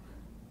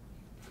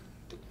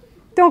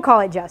 Don't call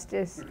it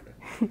justice.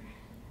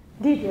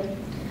 Deidre.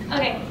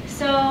 Okay,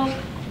 so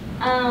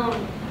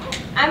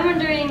I'm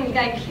wondering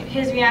like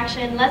his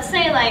reaction. Let's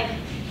say like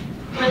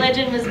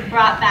religion was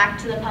brought back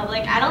to the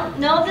public. I don't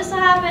know if this will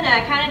happen, and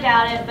I kind of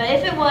doubt it. But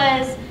if it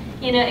was,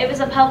 you know, it was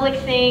a public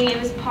thing. It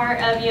was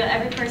part of, you know,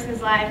 every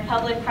person's life,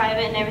 public,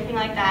 private, and everything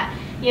like that.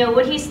 You know,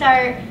 would he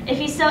start, if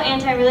he's so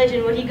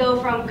anti-religion, would he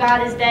go from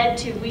God is dead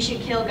to we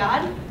should kill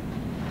God?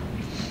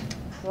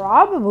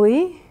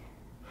 Probably.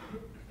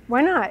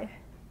 Why not?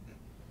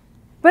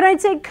 But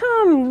I'd say,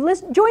 come,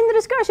 let's join the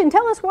discussion.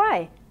 Tell us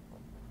why.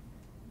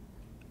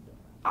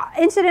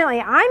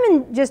 Incidentally,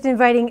 I'm just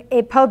inviting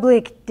a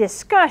public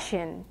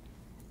discussion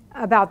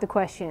about the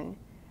question.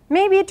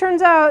 Maybe it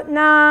turns out,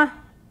 nah,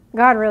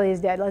 God really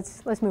is dead.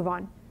 Let's move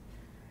on.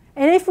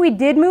 And if we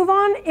did move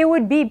on, it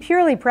would be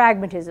purely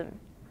pragmatism.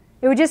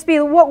 It would just be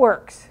what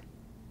works.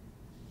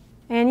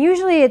 And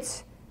usually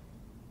it's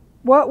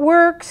what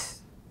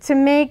works to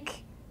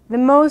make the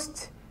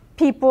most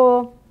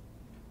people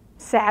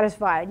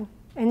satisfied.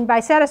 And by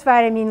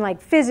satisfied, I mean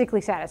like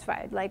physically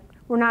satisfied. Like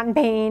we're not in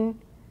pain.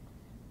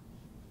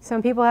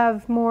 Some people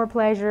have more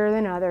pleasure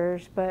than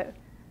others, but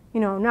you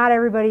know, not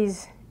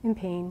everybody's in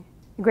pain.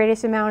 The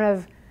greatest amount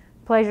of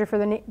pleasure for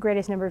the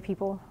greatest number of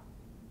people.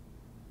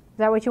 Is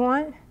that what you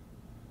want?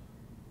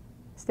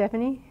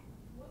 Stephanie?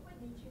 What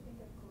would Nietzsche think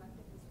of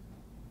collectivism?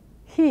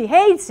 He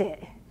hates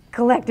it,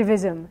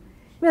 collectivism.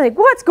 You're like,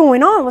 what's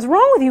going on? What's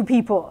wrong with you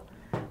people?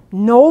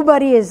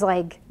 Nobody is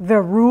like the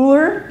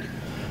ruler.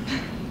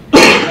 Do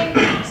you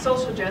think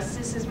social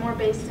justice is more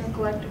based in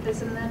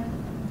collectivism then?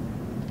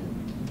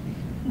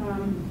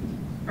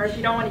 Or if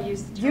you don't want to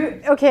use the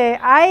term. Okay,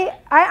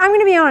 I'm going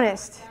to be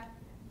honest.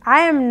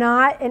 I am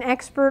not an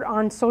expert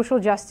on social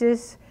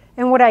justice,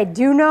 and what I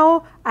do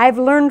know, I've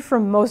learned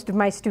from most of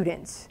my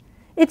students.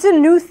 It's a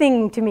new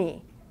thing to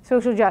me,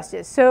 social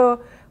justice.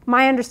 So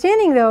my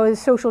understanding, though,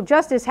 is social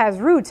justice has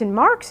roots in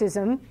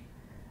Marxism,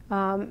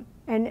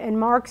 and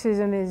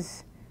Marxism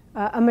is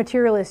a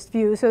materialist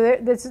view. So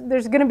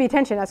there's going to be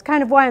tension. That's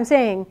kind of why I'm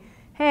saying,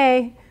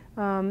 hey,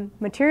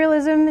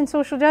 materialism and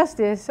social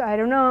justice, I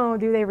don't know,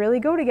 do they really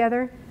go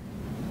together?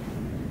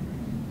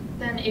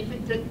 Then if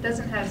it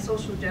doesn't have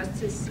social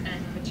justice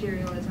and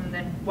materialism,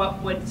 then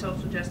what would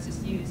social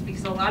justice use?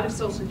 Because a lot of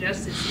social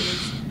justice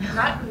is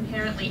not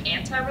inherently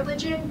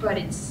anti-religion, but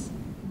it's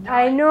not.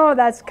 I know,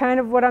 that's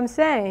kind of what I'm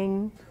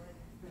saying.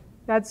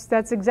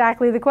 That's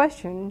exactly the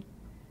question.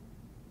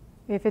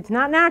 If it's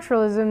not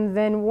naturalism,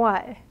 then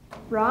what?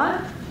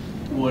 Ron?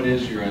 What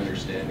is your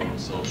understanding of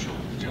social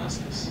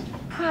justice?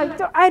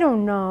 I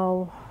don't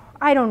know.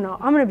 I'm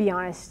going to be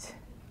honest.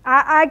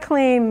 I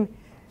claim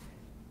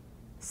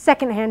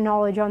secondhand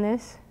knowledge on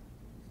this.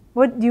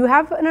 What, do you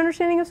have an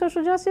understanding of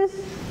social justice?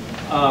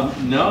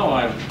 No,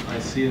 I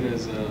see it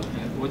as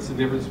what's the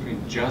difference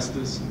between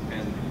justice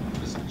and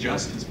just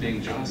justice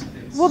being just?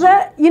 Well,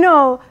 that, you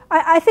know,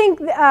 I think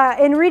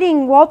in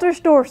reading Walter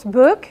Storff's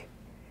book,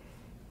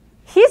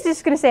 he's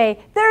just going to say,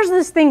 there's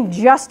this thing,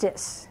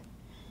 justice.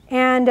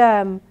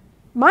 And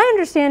my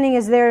understanding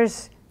is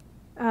there's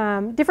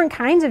different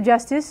kinds of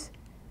justice.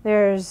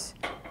 There's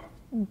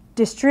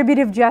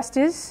distributive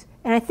justice,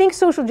 and I think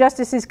social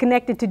justice is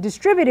connected to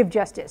distributive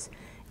justice,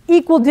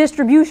 equal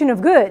distribution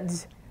of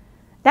goods.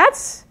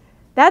 That's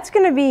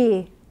going to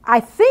be, I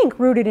think,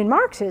 rooted in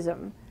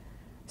Marxism.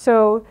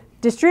 So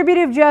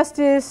distributive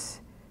justice,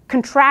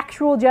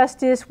 contractual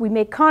justice, we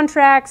make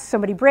contracts,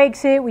 somebody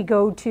breaks it, we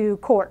go to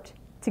court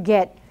to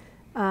get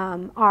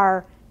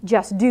our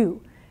just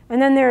due. And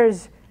then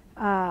there's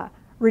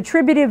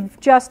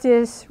retributive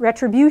justice,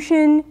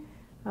 retribution.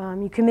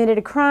 You committed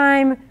a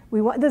crime.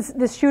 We want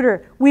this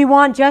shooter. We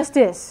want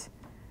justice.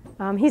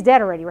 He's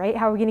dead already, right?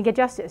 How are we going to get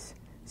justice?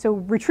 So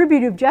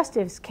retributive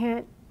justice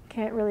can't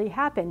really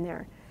happen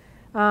there.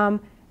 And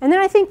then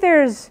I think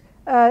there's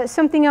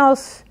something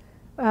else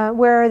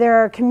where there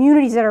are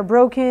communities that are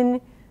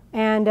broken,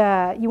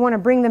 and you want to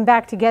bring them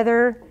back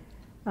together.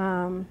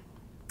 The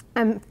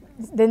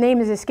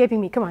name is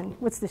escaping me. Come on,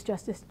 what's this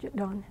justice,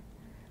 Dawn?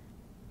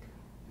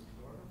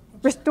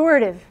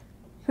 Restorative.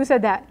 Who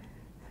said that?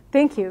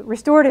 Thank you.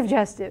 Restorative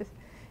justice.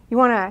 You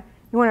want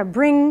to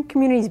bring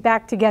communities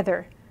back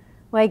together,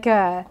 like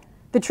the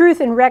Truth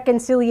and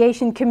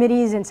Reconciliation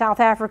Committees in South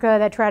Africa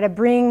that try to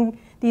bring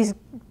these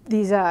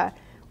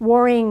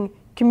warring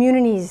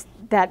communities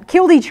that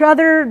killed each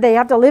other. They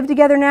have to live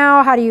together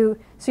now. How do you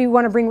So you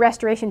want to bring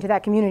restoration to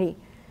that community.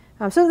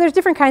 So there's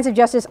different kinds of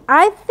justice.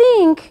 I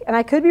think, and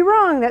I could be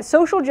wrong, that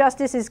social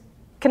justice is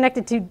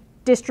connected to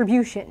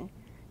distribution,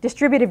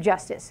 distributive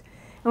justice.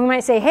 And we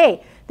might say,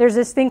 hey, there's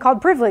this thing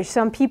called privilege.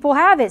 Some people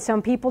have it,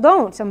 some people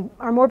don't. Some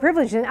are more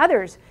privileged than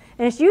others.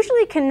 And it's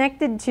usually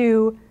connected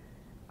to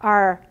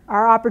our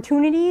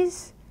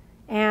opportunities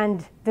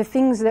and the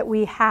things that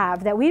we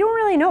have that we don't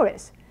really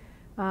notice.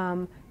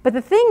 But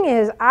the thing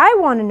is, I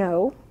want to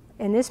know,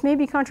 and this may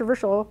be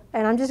controversial,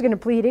 and I'm just going to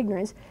plead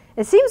ignorance,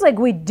 it seems like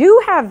we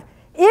do have,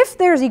 if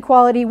there's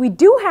equality, we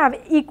do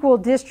have equal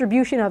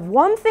distribution of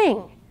one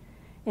thing.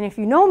 And if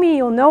you know me,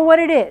 you'll know what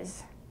it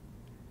is.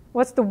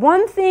 What's the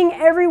one thing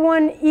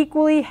everyone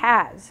equally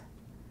has?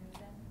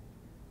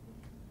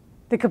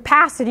 The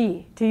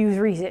capacity to use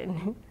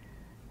reason,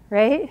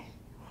 right?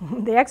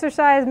 The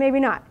exercise, maybe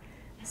not.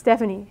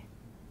 Stephanie.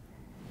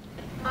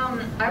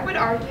 I would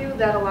argue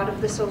that a lot of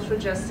the social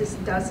justice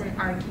doesn't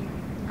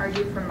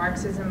argue for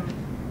Marxism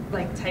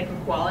like type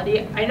of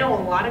quality. I know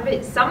a lot of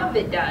it, some of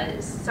it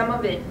does, some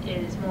of it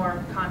is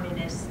more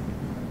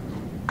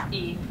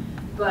communist-y,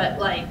 but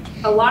like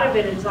a lot of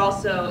it is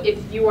also,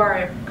 if you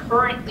are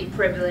currently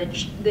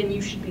privileged, then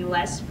you should be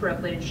less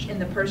privileged,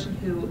 and the person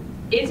who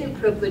isn't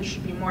privileged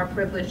should be more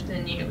privileged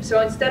than you.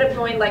 So instead of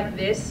going like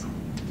this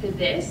to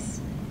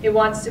this, it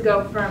wants to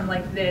go from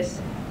like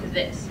this to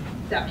this,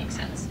 if that makes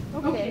sense.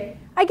 Okay.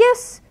 I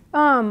guess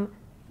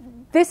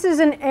this is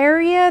an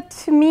area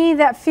to me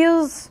that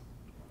feels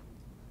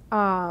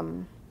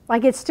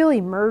like it's still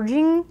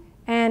emerging,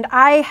 and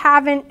I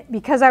haven't,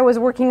 because I was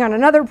working on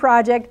another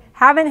project,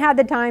 haven't had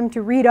the time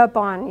to read up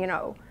on, you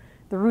know,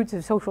 the roots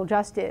of social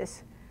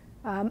justice.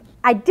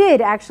 I did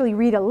actually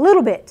read a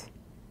little bit.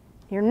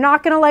 You're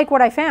not going to like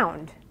what I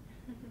found.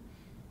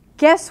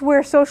 Guess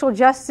where social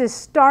justice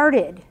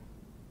started?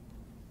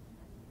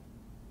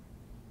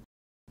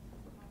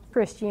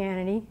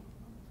 Christianity.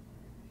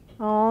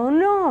 Oh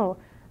no.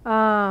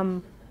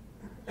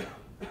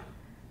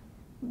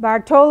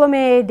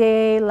 Bartolomé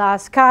de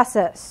las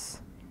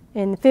Casas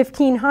in the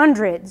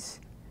 1500s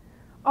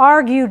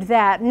argued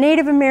that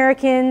Native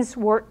Americans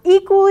were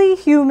equally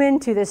human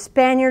to the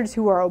Spaniards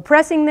who were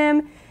oppressing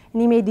them,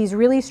 and he made these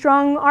really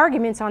strong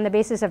arguments on the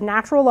basis of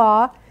natural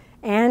law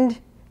and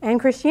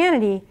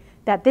Christianity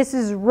that this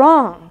is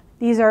wrong.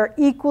 These are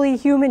equally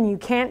human. You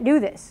can't do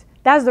this.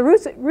 That's the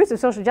roots of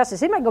social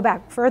justice. It might go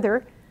back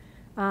further,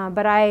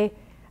 but I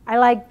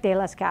like De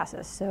las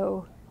Casas,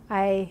 so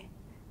I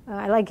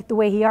like the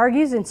way he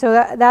argues, and so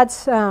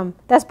that's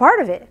part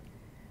of it.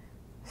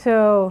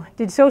 So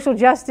did social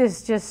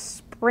justice just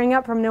spring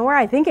up from nowhere?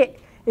 I think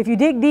if you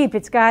dig deep,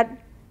 it's got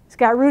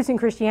roots in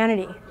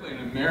Christianity. In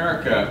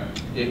America,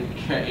 it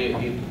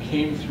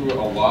came through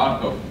a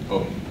lot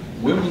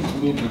of women's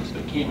movements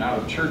that came out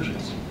of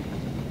churches.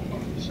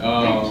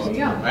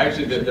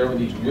 Actually, there were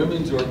these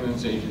women's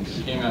organizations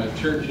that came out of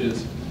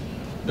churches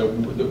that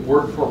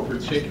worked for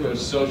particular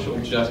social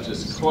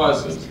justice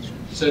causes,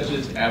 such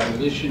as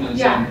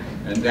abolitionism,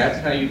 and that's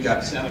how you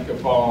got Seneca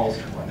Falls,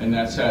 and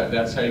that's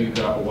how you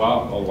got a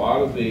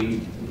lot of the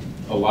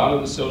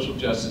social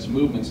justice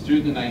movements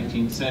through the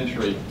 19th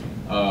century.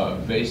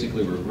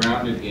 Basically were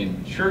grounded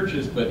in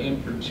churches, but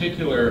in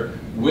particular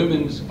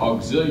women's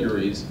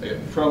auxiliaries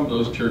from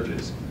those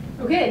churches.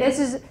 Okay,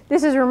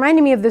 this is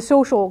reminding me of the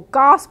social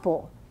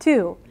gospel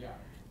too. Yeah.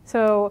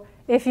 So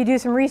if you do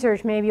some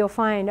research, maybe you'll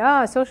find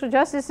social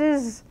justice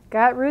has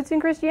got roots in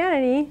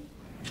Christianity.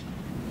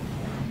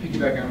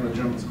 Piggyback on the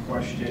gentleman's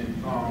question,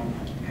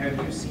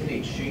 have you seen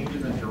a change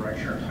in the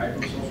direction or type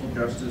of social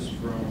justice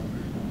from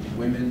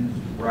women's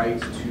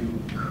rights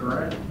to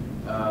current?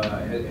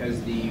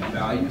 Has the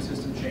value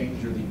system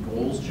changed or the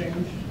goals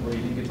changed, or do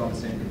you think it's on the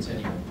same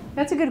continuum?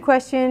 That's a good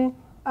question.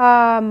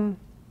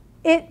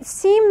 It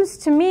seems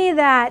to me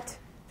that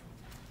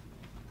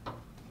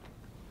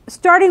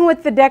starting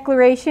with the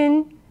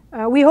Declaration,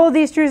 we hold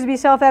these truths to be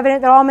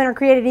self-evident, that all men are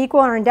created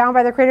equal and are endowed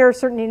by their Creator with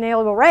certain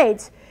inalienable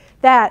rights.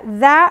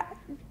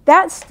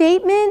 That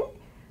statement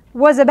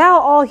was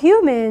about all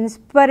humans,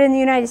 but in the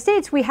United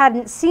States we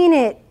hadn't seen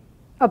it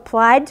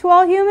applied to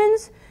all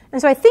humans. And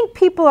so I think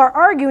people are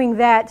arguing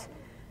that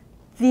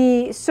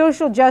the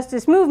social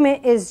justice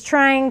movement is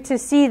trying to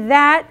see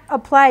that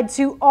applied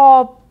to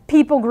all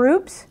people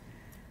groups.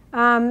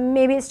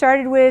 Maybe it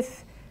started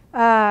with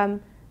women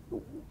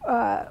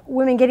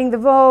getting the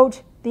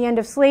vote, the end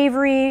of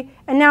slavery,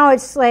 and now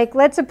it's like,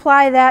 let's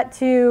apply that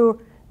to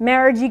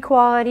marriage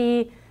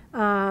equality,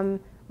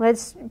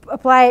 let's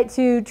apply it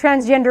to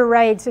transgender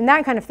rights and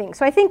that kind of thing.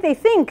 So I think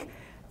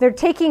they're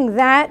taking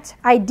that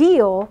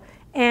ideal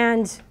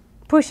and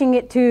pushing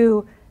it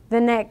to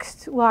the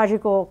next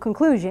logical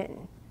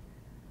conclusion.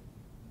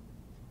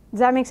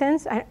 Does that make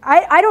sense?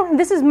 I don't,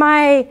 this is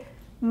my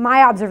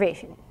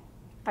observation.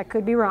 I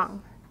could be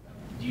wrong.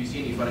 Do you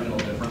see any fundamental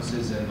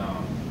differences in,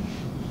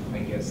 I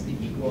guess, the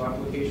equal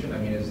application? I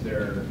mean, is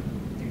there,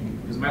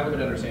 because my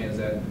limited understanding is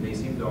that they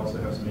seem to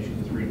also have some issues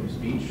with freedom of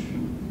speech,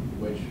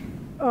 which...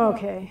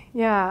 Okay,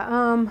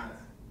 yeah.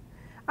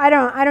 I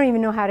don't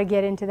even know how to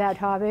get into that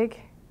topic.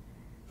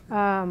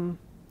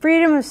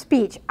 freedom of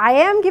speech. I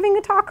am giving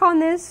a talk on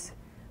this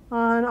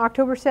on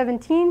October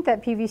 17th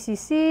at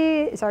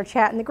PVCC. It's our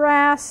chat in the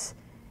grass.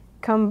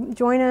 Come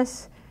join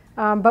us.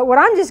 But what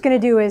I'm just going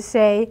to do is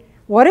say,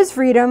 what is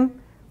freedom?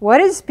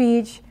 What is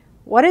speech?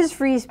 What is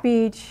free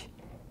speech?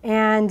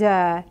 And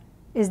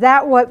is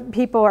that what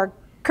people are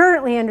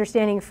currently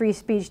understanding free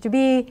speech to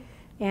be?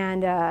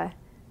 And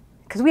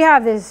because we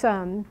have this,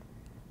 I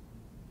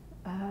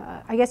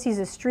guess he's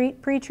a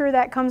street preacher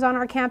that comes on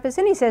our campus,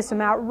 and he says some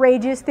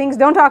outrageous things.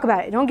 Don't talk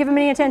about it. Don't give him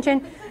any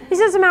attention. He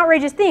says some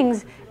outrageous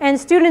things, and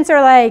students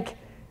are like,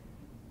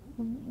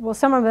 well,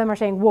 some of them are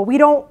saying, well, we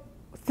don't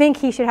think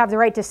he should have the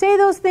right to say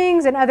those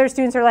things, and other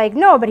students are like,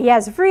 no, but he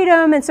has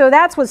freedom, and so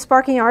that's what's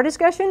sparking our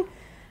discussion.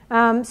 So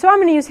I'm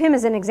going to use him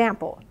as an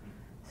example.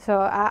 So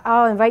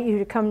I'll invite you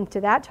to come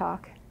to that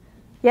talk.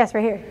 Yes,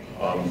 right here.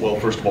 Well,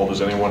 first of all, does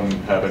anyone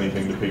have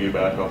anything to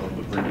piggyback off of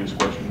the previous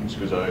questions?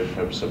 Because I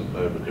have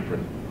a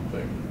different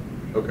thing.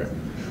 Okay.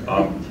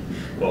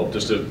 Well,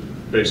 just a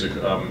basic.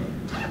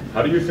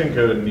 How do you think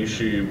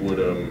Nietzsche would?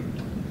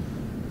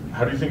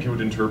 How do you think he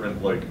would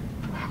interpret, like,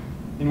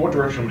 in what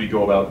direction would he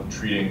go about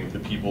treating the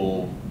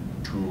people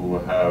who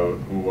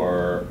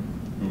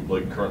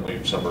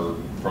currently suffer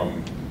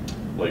from,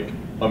 like,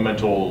 a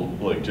mental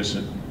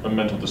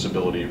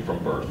disability from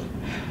birth,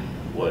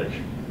 like,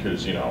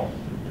 because you talk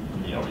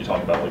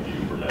about, like, the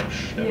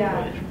Ubermensch and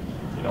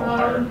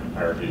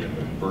hierarchy and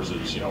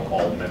versus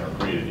all men are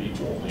created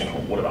equal.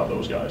 What about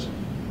those guys?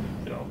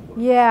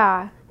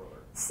 Yeah.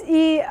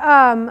 See,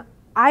 I'm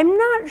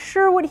not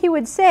sure what he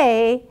would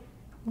say,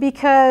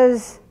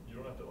 because you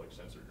don't have to, like,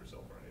 censor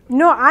yourself or anything.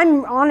 No,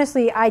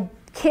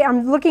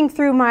 I'm looking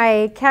through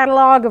my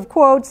catalog of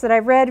quotes that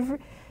I've read.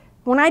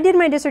 When I did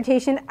my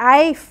dissertation,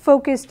 I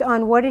focused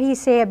on what did he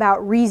say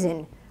about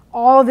reason,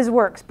 all of his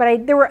works.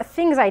 But there were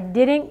things I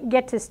didn't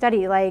get to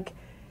study, like,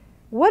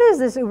 what is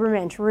this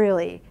Ubermensch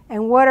really?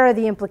 And what are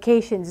the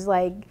implications?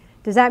 Like,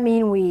 does that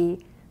mean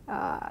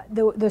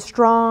the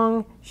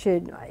strong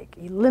should, like,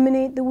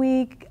 eliminate the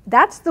weak?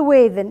 That's the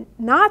way the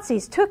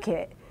Nazis took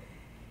it.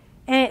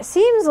 And it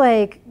seems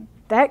like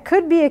that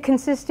could be a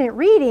consistent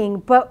reading,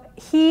 but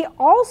he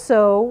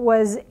also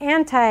was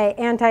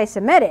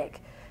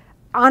anti-Semitic.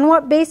 On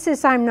what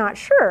basis, I'm not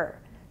sure.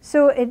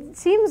 So it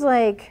seems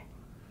like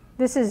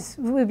this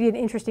would be an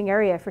interesting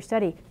area for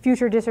study.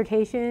 Future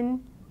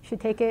dissertation, should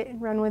take it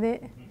and run with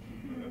it.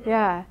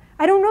 Yeah,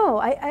 I don't know.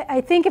 I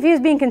think if he was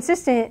being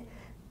consistent,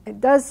 it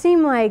does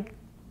seem like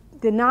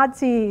the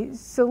Nazi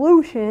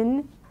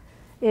solution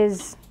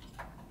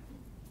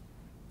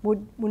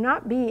would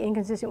not be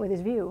inconsistent with his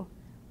view.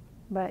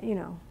 But,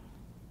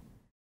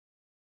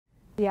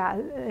 yeah,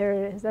 there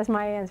it is. That's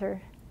my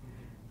answer,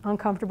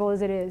 uncomfortable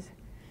as it is.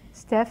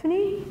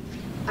 Stephanie?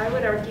 I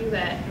would argue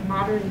that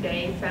modern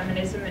day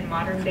feminism and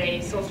modern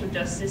day social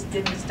justice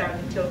didn't start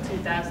until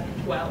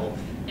 2012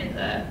 in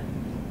the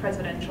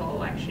presidential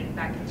election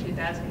back in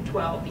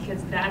 2012,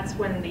 because that's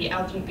when the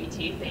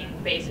LGBT thing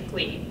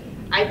basically,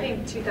 I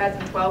think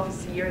 2012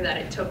 is the year that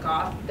it took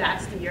off.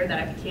 That's the year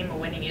that it became a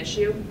winning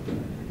issue.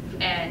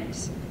 And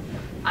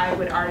I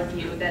would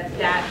argue that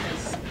has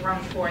sprung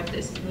forth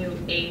this new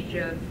age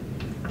of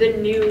the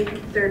new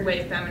third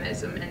wave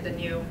feminism and the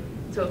new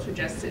social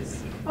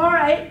justice. All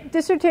right,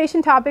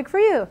 dissertation topic for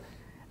you.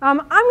 I'm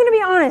going to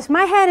be honest,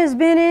 my head has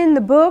been in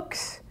the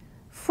books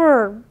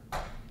for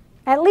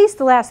at least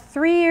the last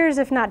 3 years,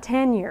 if not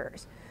 10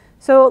 years.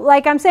 So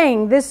like I'm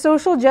saying, this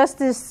social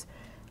justice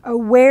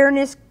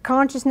awareness,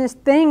 consciousness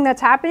thing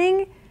that's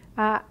happening,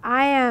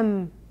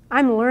 I'm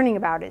learning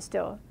about it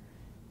still.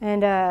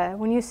 And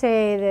when you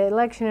say the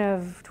election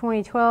of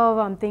 2012,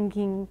 I'm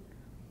thinking,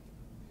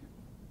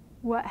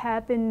 what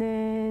happened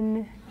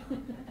then?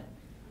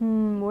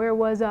 Where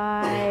was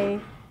I?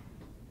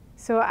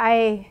 So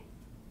I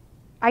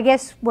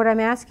guess what I'm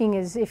asking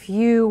is, if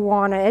you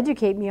want to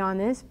educate me on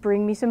this,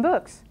 bring me some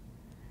books.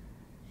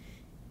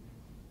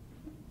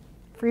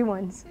 Free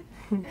ones.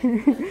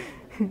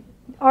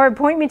 Or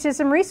point me to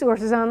some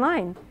resources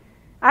online.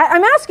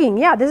 I'm asking,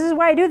 yeah, this is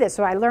why I do this,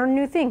 so I learn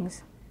new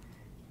things.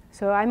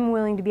 So I'm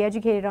willing to be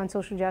educated on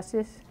social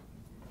justice.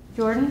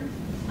 Jordan?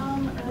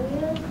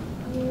 Earlier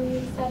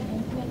you said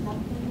infinite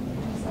nothing,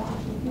 and you said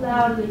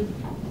Loudly.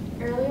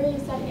 Earlier you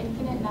said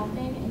infinite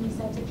nothing, and you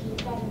said to keep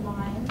that in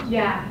mind.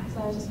 Yeah.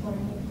 So I was just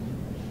wondering if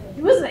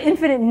It was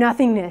infinite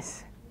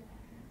nothingness.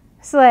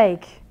 It's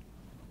like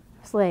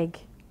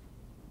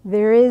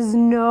there is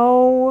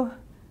no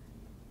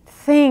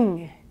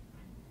thing.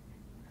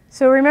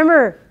 So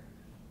remember,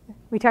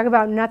 we talk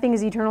about nothing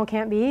is eternal,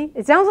 can't be.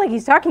 It sounds like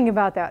he's talking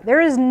about that.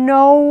 There is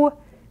no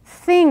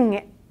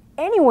thing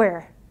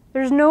anywhere.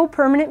 There's no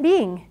permanent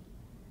being.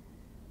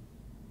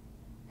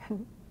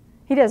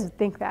 He doesn't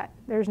think that.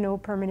 There's no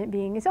permanent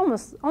being. It's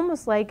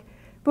almost like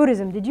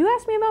Buddhism. Did you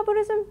ask me about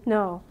Buddhism?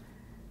 No.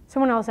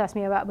 Someone else asked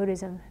me about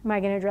Buddhism. Am I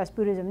going to address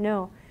Buddhism?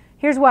 No.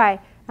 Here's why.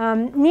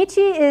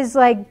 Nietzsche is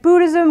like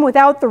Buddhism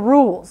without the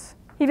rules.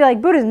 He'd be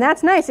like, Buddhism,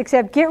 that's nice,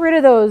 except get rid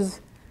of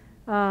those,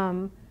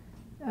 the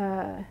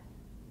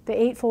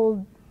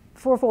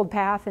fourfold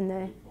path and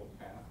the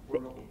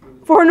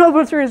Four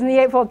Noble Truths and the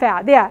Eightfold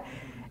Path. Yeah.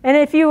 And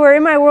if you were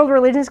in my world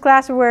religions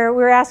class where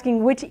we were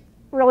asking which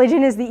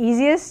religion is the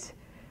easiest,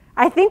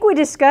 I think we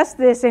discussed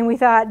this and we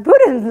thought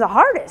Buddhism's the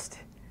hardest.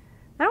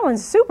 That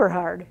one's super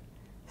hard.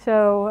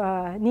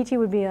 So Nietzsche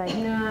would be like,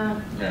 nah.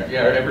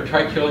 Yeah, ever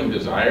try killing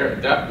desire?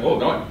 Well,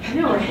 no.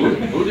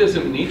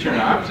 Buddhism and Nietzsche are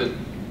opposite.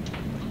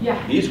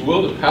 Yeah. He's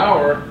will to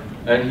power,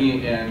 and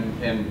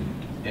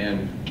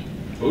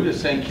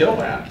Buddha's saying kill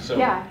that. So.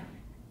 Yeah,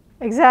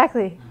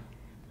 exactly.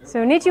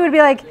 So Nietzsche would be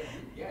like,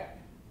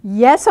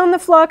 yes on the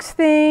flux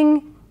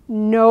thing,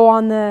 no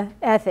on the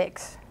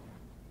ethics.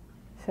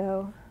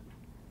 So,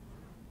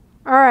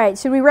 all right,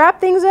 should we wrap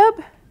things up?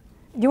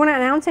 Do you want to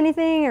announce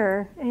anything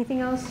or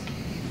anything else?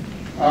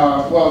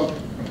 Well,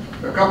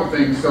 a couple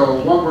things.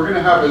 So one, we're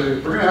gonna have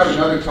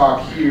another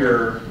talk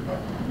here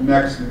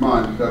next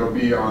month that'll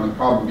be on the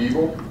problem of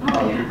evil.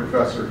 The new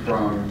professor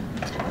from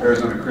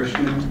Arizona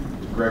Christian,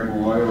 Greg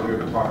Malloy, will be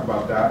able to talk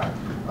about that.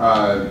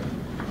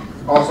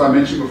 Also, I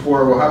mentioned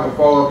before, we'll have a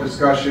follow-up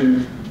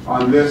discussion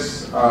on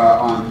this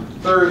on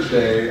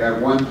Thursday at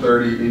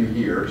 1:30 in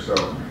here. So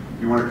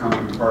if you want to come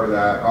and be part of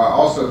that.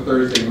 Also,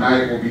 Thursday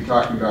night we'll be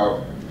talking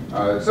about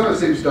some of the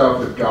same stuff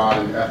with God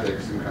and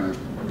ethics and kind of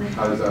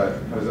how does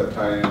that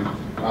tie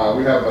in.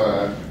 We have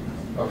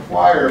a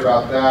flyer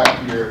about that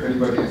here. If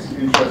anybody is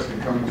interested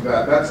in coming to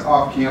that, that's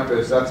off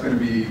campus. That's going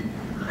to be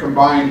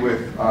combined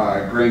with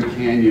Grand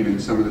Canyon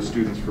and some of the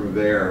students from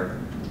there.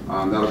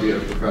 That'll be at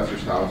a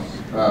professor's house.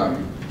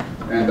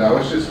 And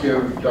let's just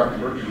give Dr.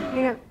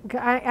 Burton Can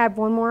I add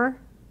one more?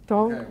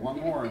 Don't. Okay, one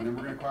more, and then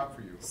we're going to clap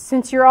for you.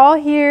 Since you're all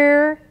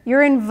here,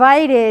 you're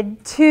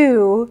invited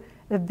to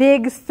the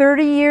big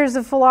 30 Years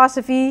of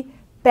Philosophy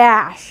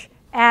Bash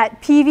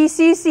at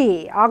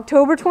PVCC,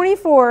 October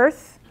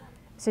 24th.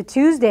 It's a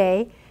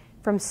Tuesday,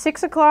 from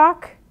 6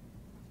 o'clock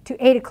to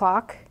 8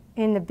 o'clock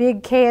in the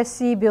big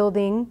KSC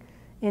building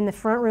in the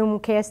front room,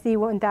 KSC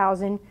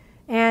 1000.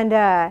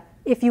 And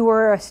if you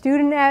were a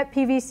student at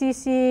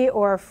PVCC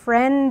or a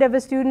friend of a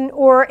student,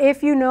 or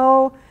if you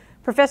know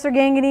Professor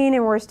Gangadine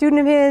and were a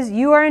student of his,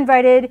 you are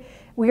invited.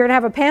 We're going to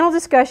have a panel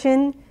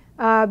discussion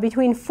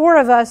between 4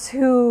 of us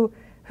who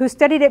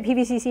studied at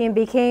PVCC and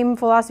became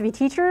philosophy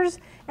teachers.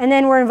 And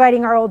then we're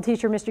inviting our old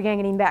teacher, Mr.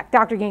 Gangadine, back,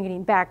 Dr.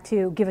 Gangadine, back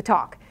to give a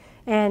talk.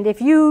 And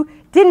if you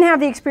didn't have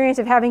the experience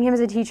of having him as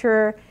a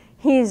teacher,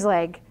 he's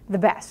like the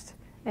best.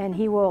 And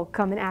he will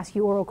come and ask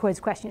you oral quiz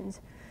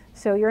questions.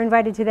 So you're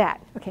invited to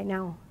that. Okay,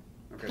 now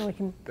we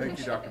can. Thank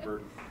you, Dr.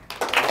 Burton.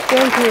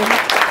 Thank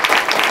you.